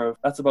conserve,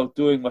 that's about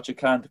doing what you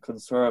can to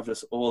conserve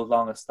this old,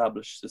 long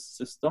established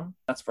system.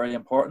 That's very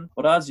important.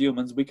 But as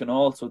humans, we can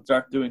also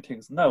start doing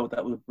things now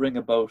that will bring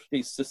about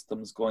these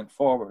systems going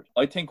forward.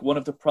 I think one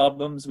of the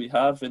problems we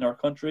have in our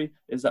country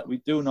is that we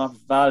do not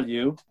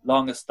value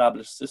long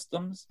established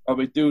systems, or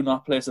we do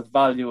not place a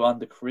value on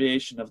the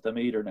creation of them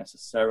either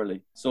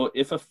necessarily. So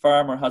if a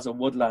farmer has a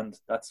woodland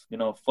that's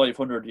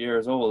 500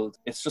 years old,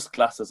 it's just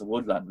classed as a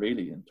woodland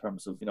really, in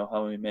terms of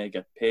how we may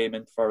get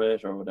payment for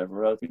it or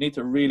whatever else. We need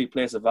to really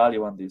place a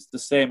value on these. The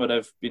same would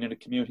have been in a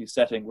community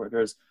setting where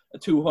there's a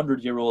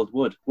 200-year-old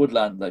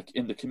woodland like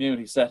in the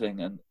community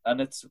setting,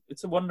 and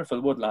it's a wonderful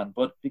woodland,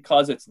 but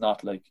because it's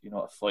not like a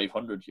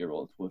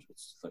 500-year-old wood,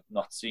 it's like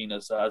not seen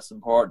as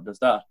important as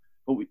that.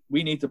 But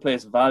we need to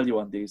place value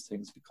on these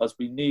things because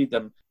we need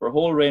them for a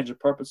whole range of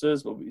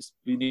purposes, but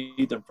we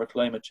need them for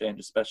climate change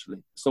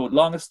especially. So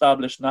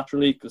long-established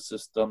natural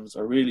ecosystems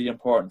are really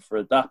important for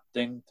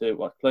adapting to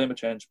what climate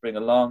change bring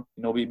along.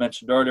 We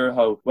mentioned earlier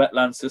how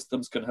wetland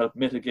systems can help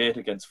mitigate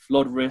against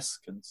flood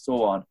risk and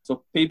so on.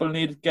 So people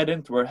need to get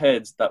into our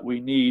heads that we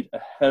need a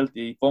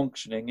healthy,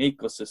 functioning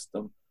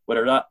ecosystem,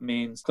 whether that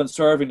means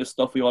conserving the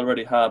stuff we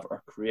already have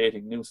or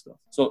creating new stuff.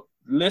 So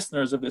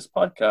listeners of this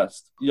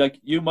podcast,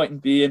 you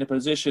mightn't be in a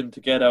position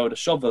to get out a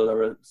shovel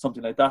or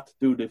something like that to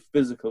do the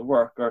physical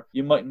work, or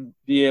you mightn't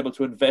be able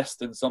to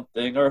invest in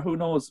something, or who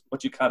knows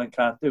what you can and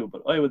can't do.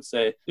 But I would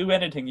say do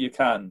anything you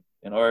can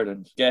in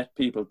Ireland, get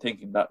people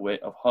thinking that way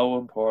of how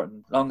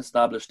important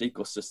long-established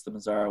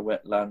ecosystems are,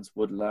 wetlands,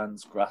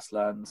 woodlands,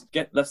 grasslands.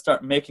 Let's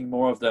start making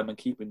more of them and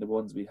keeping the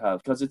ones we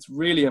have, because it's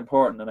really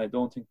important, and I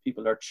don't think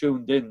people are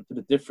tuned in to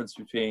the difference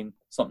between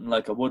something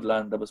like a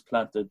woodland that was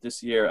planted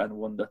this year and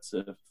one that's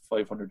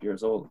 500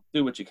 years old.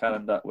 Do what you can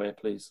in that way,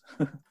 please.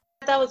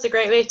 That was a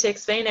great way to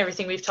explain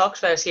everything we've talked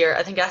about here.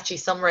 I think it actually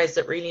summarised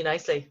it really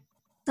nicely.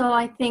 So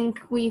I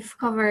think we've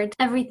covered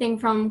everything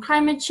from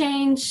climate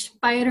change,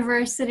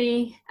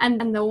 biodiversity,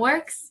 and the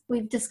works.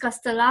 We've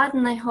discussed a lot,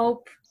 and I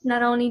hope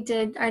not only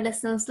did our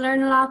listeners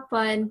learn a lot,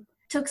 but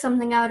took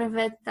something out of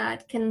it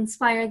that can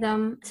inspire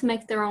them to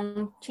make their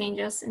own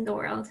changes in the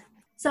world.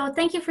 So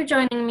thank you for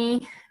joining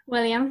me,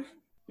 William.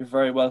 You're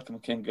very welcome,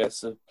 Kinga.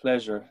 It's a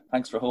pleasure.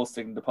 Thanks for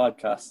hosting the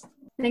podcast.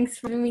 Thanks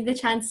for giving me the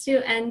chance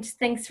to, and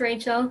thanks,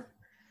 Rachel.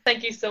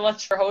 Thank you so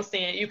much for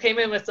hosting it. You came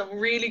in with some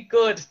really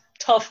good,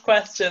 tough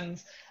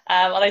questions.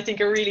 And I think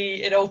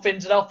it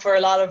opened it up for a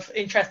lot of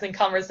interesting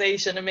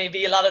conversation and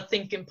maybe a lot of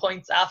thinking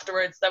points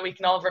afterwards that we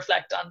can all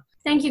reflect on.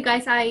 Thank you,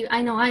 guys.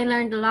 I know I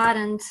learned a lot,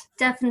 and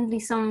definitely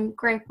some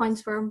great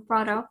points were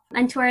brought up.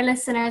 And to our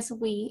listeners,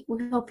 we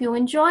hope you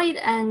enjoyed,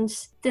 and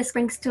this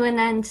brings to an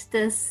end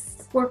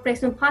this Work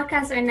Placement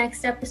podcast. Our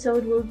next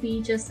episode will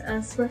be just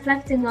us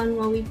reflecting on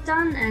what we've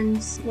done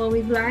and what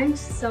we've learned.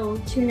 So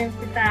tune in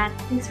for that.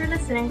 Thanks for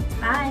listening.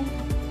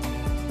 Bye.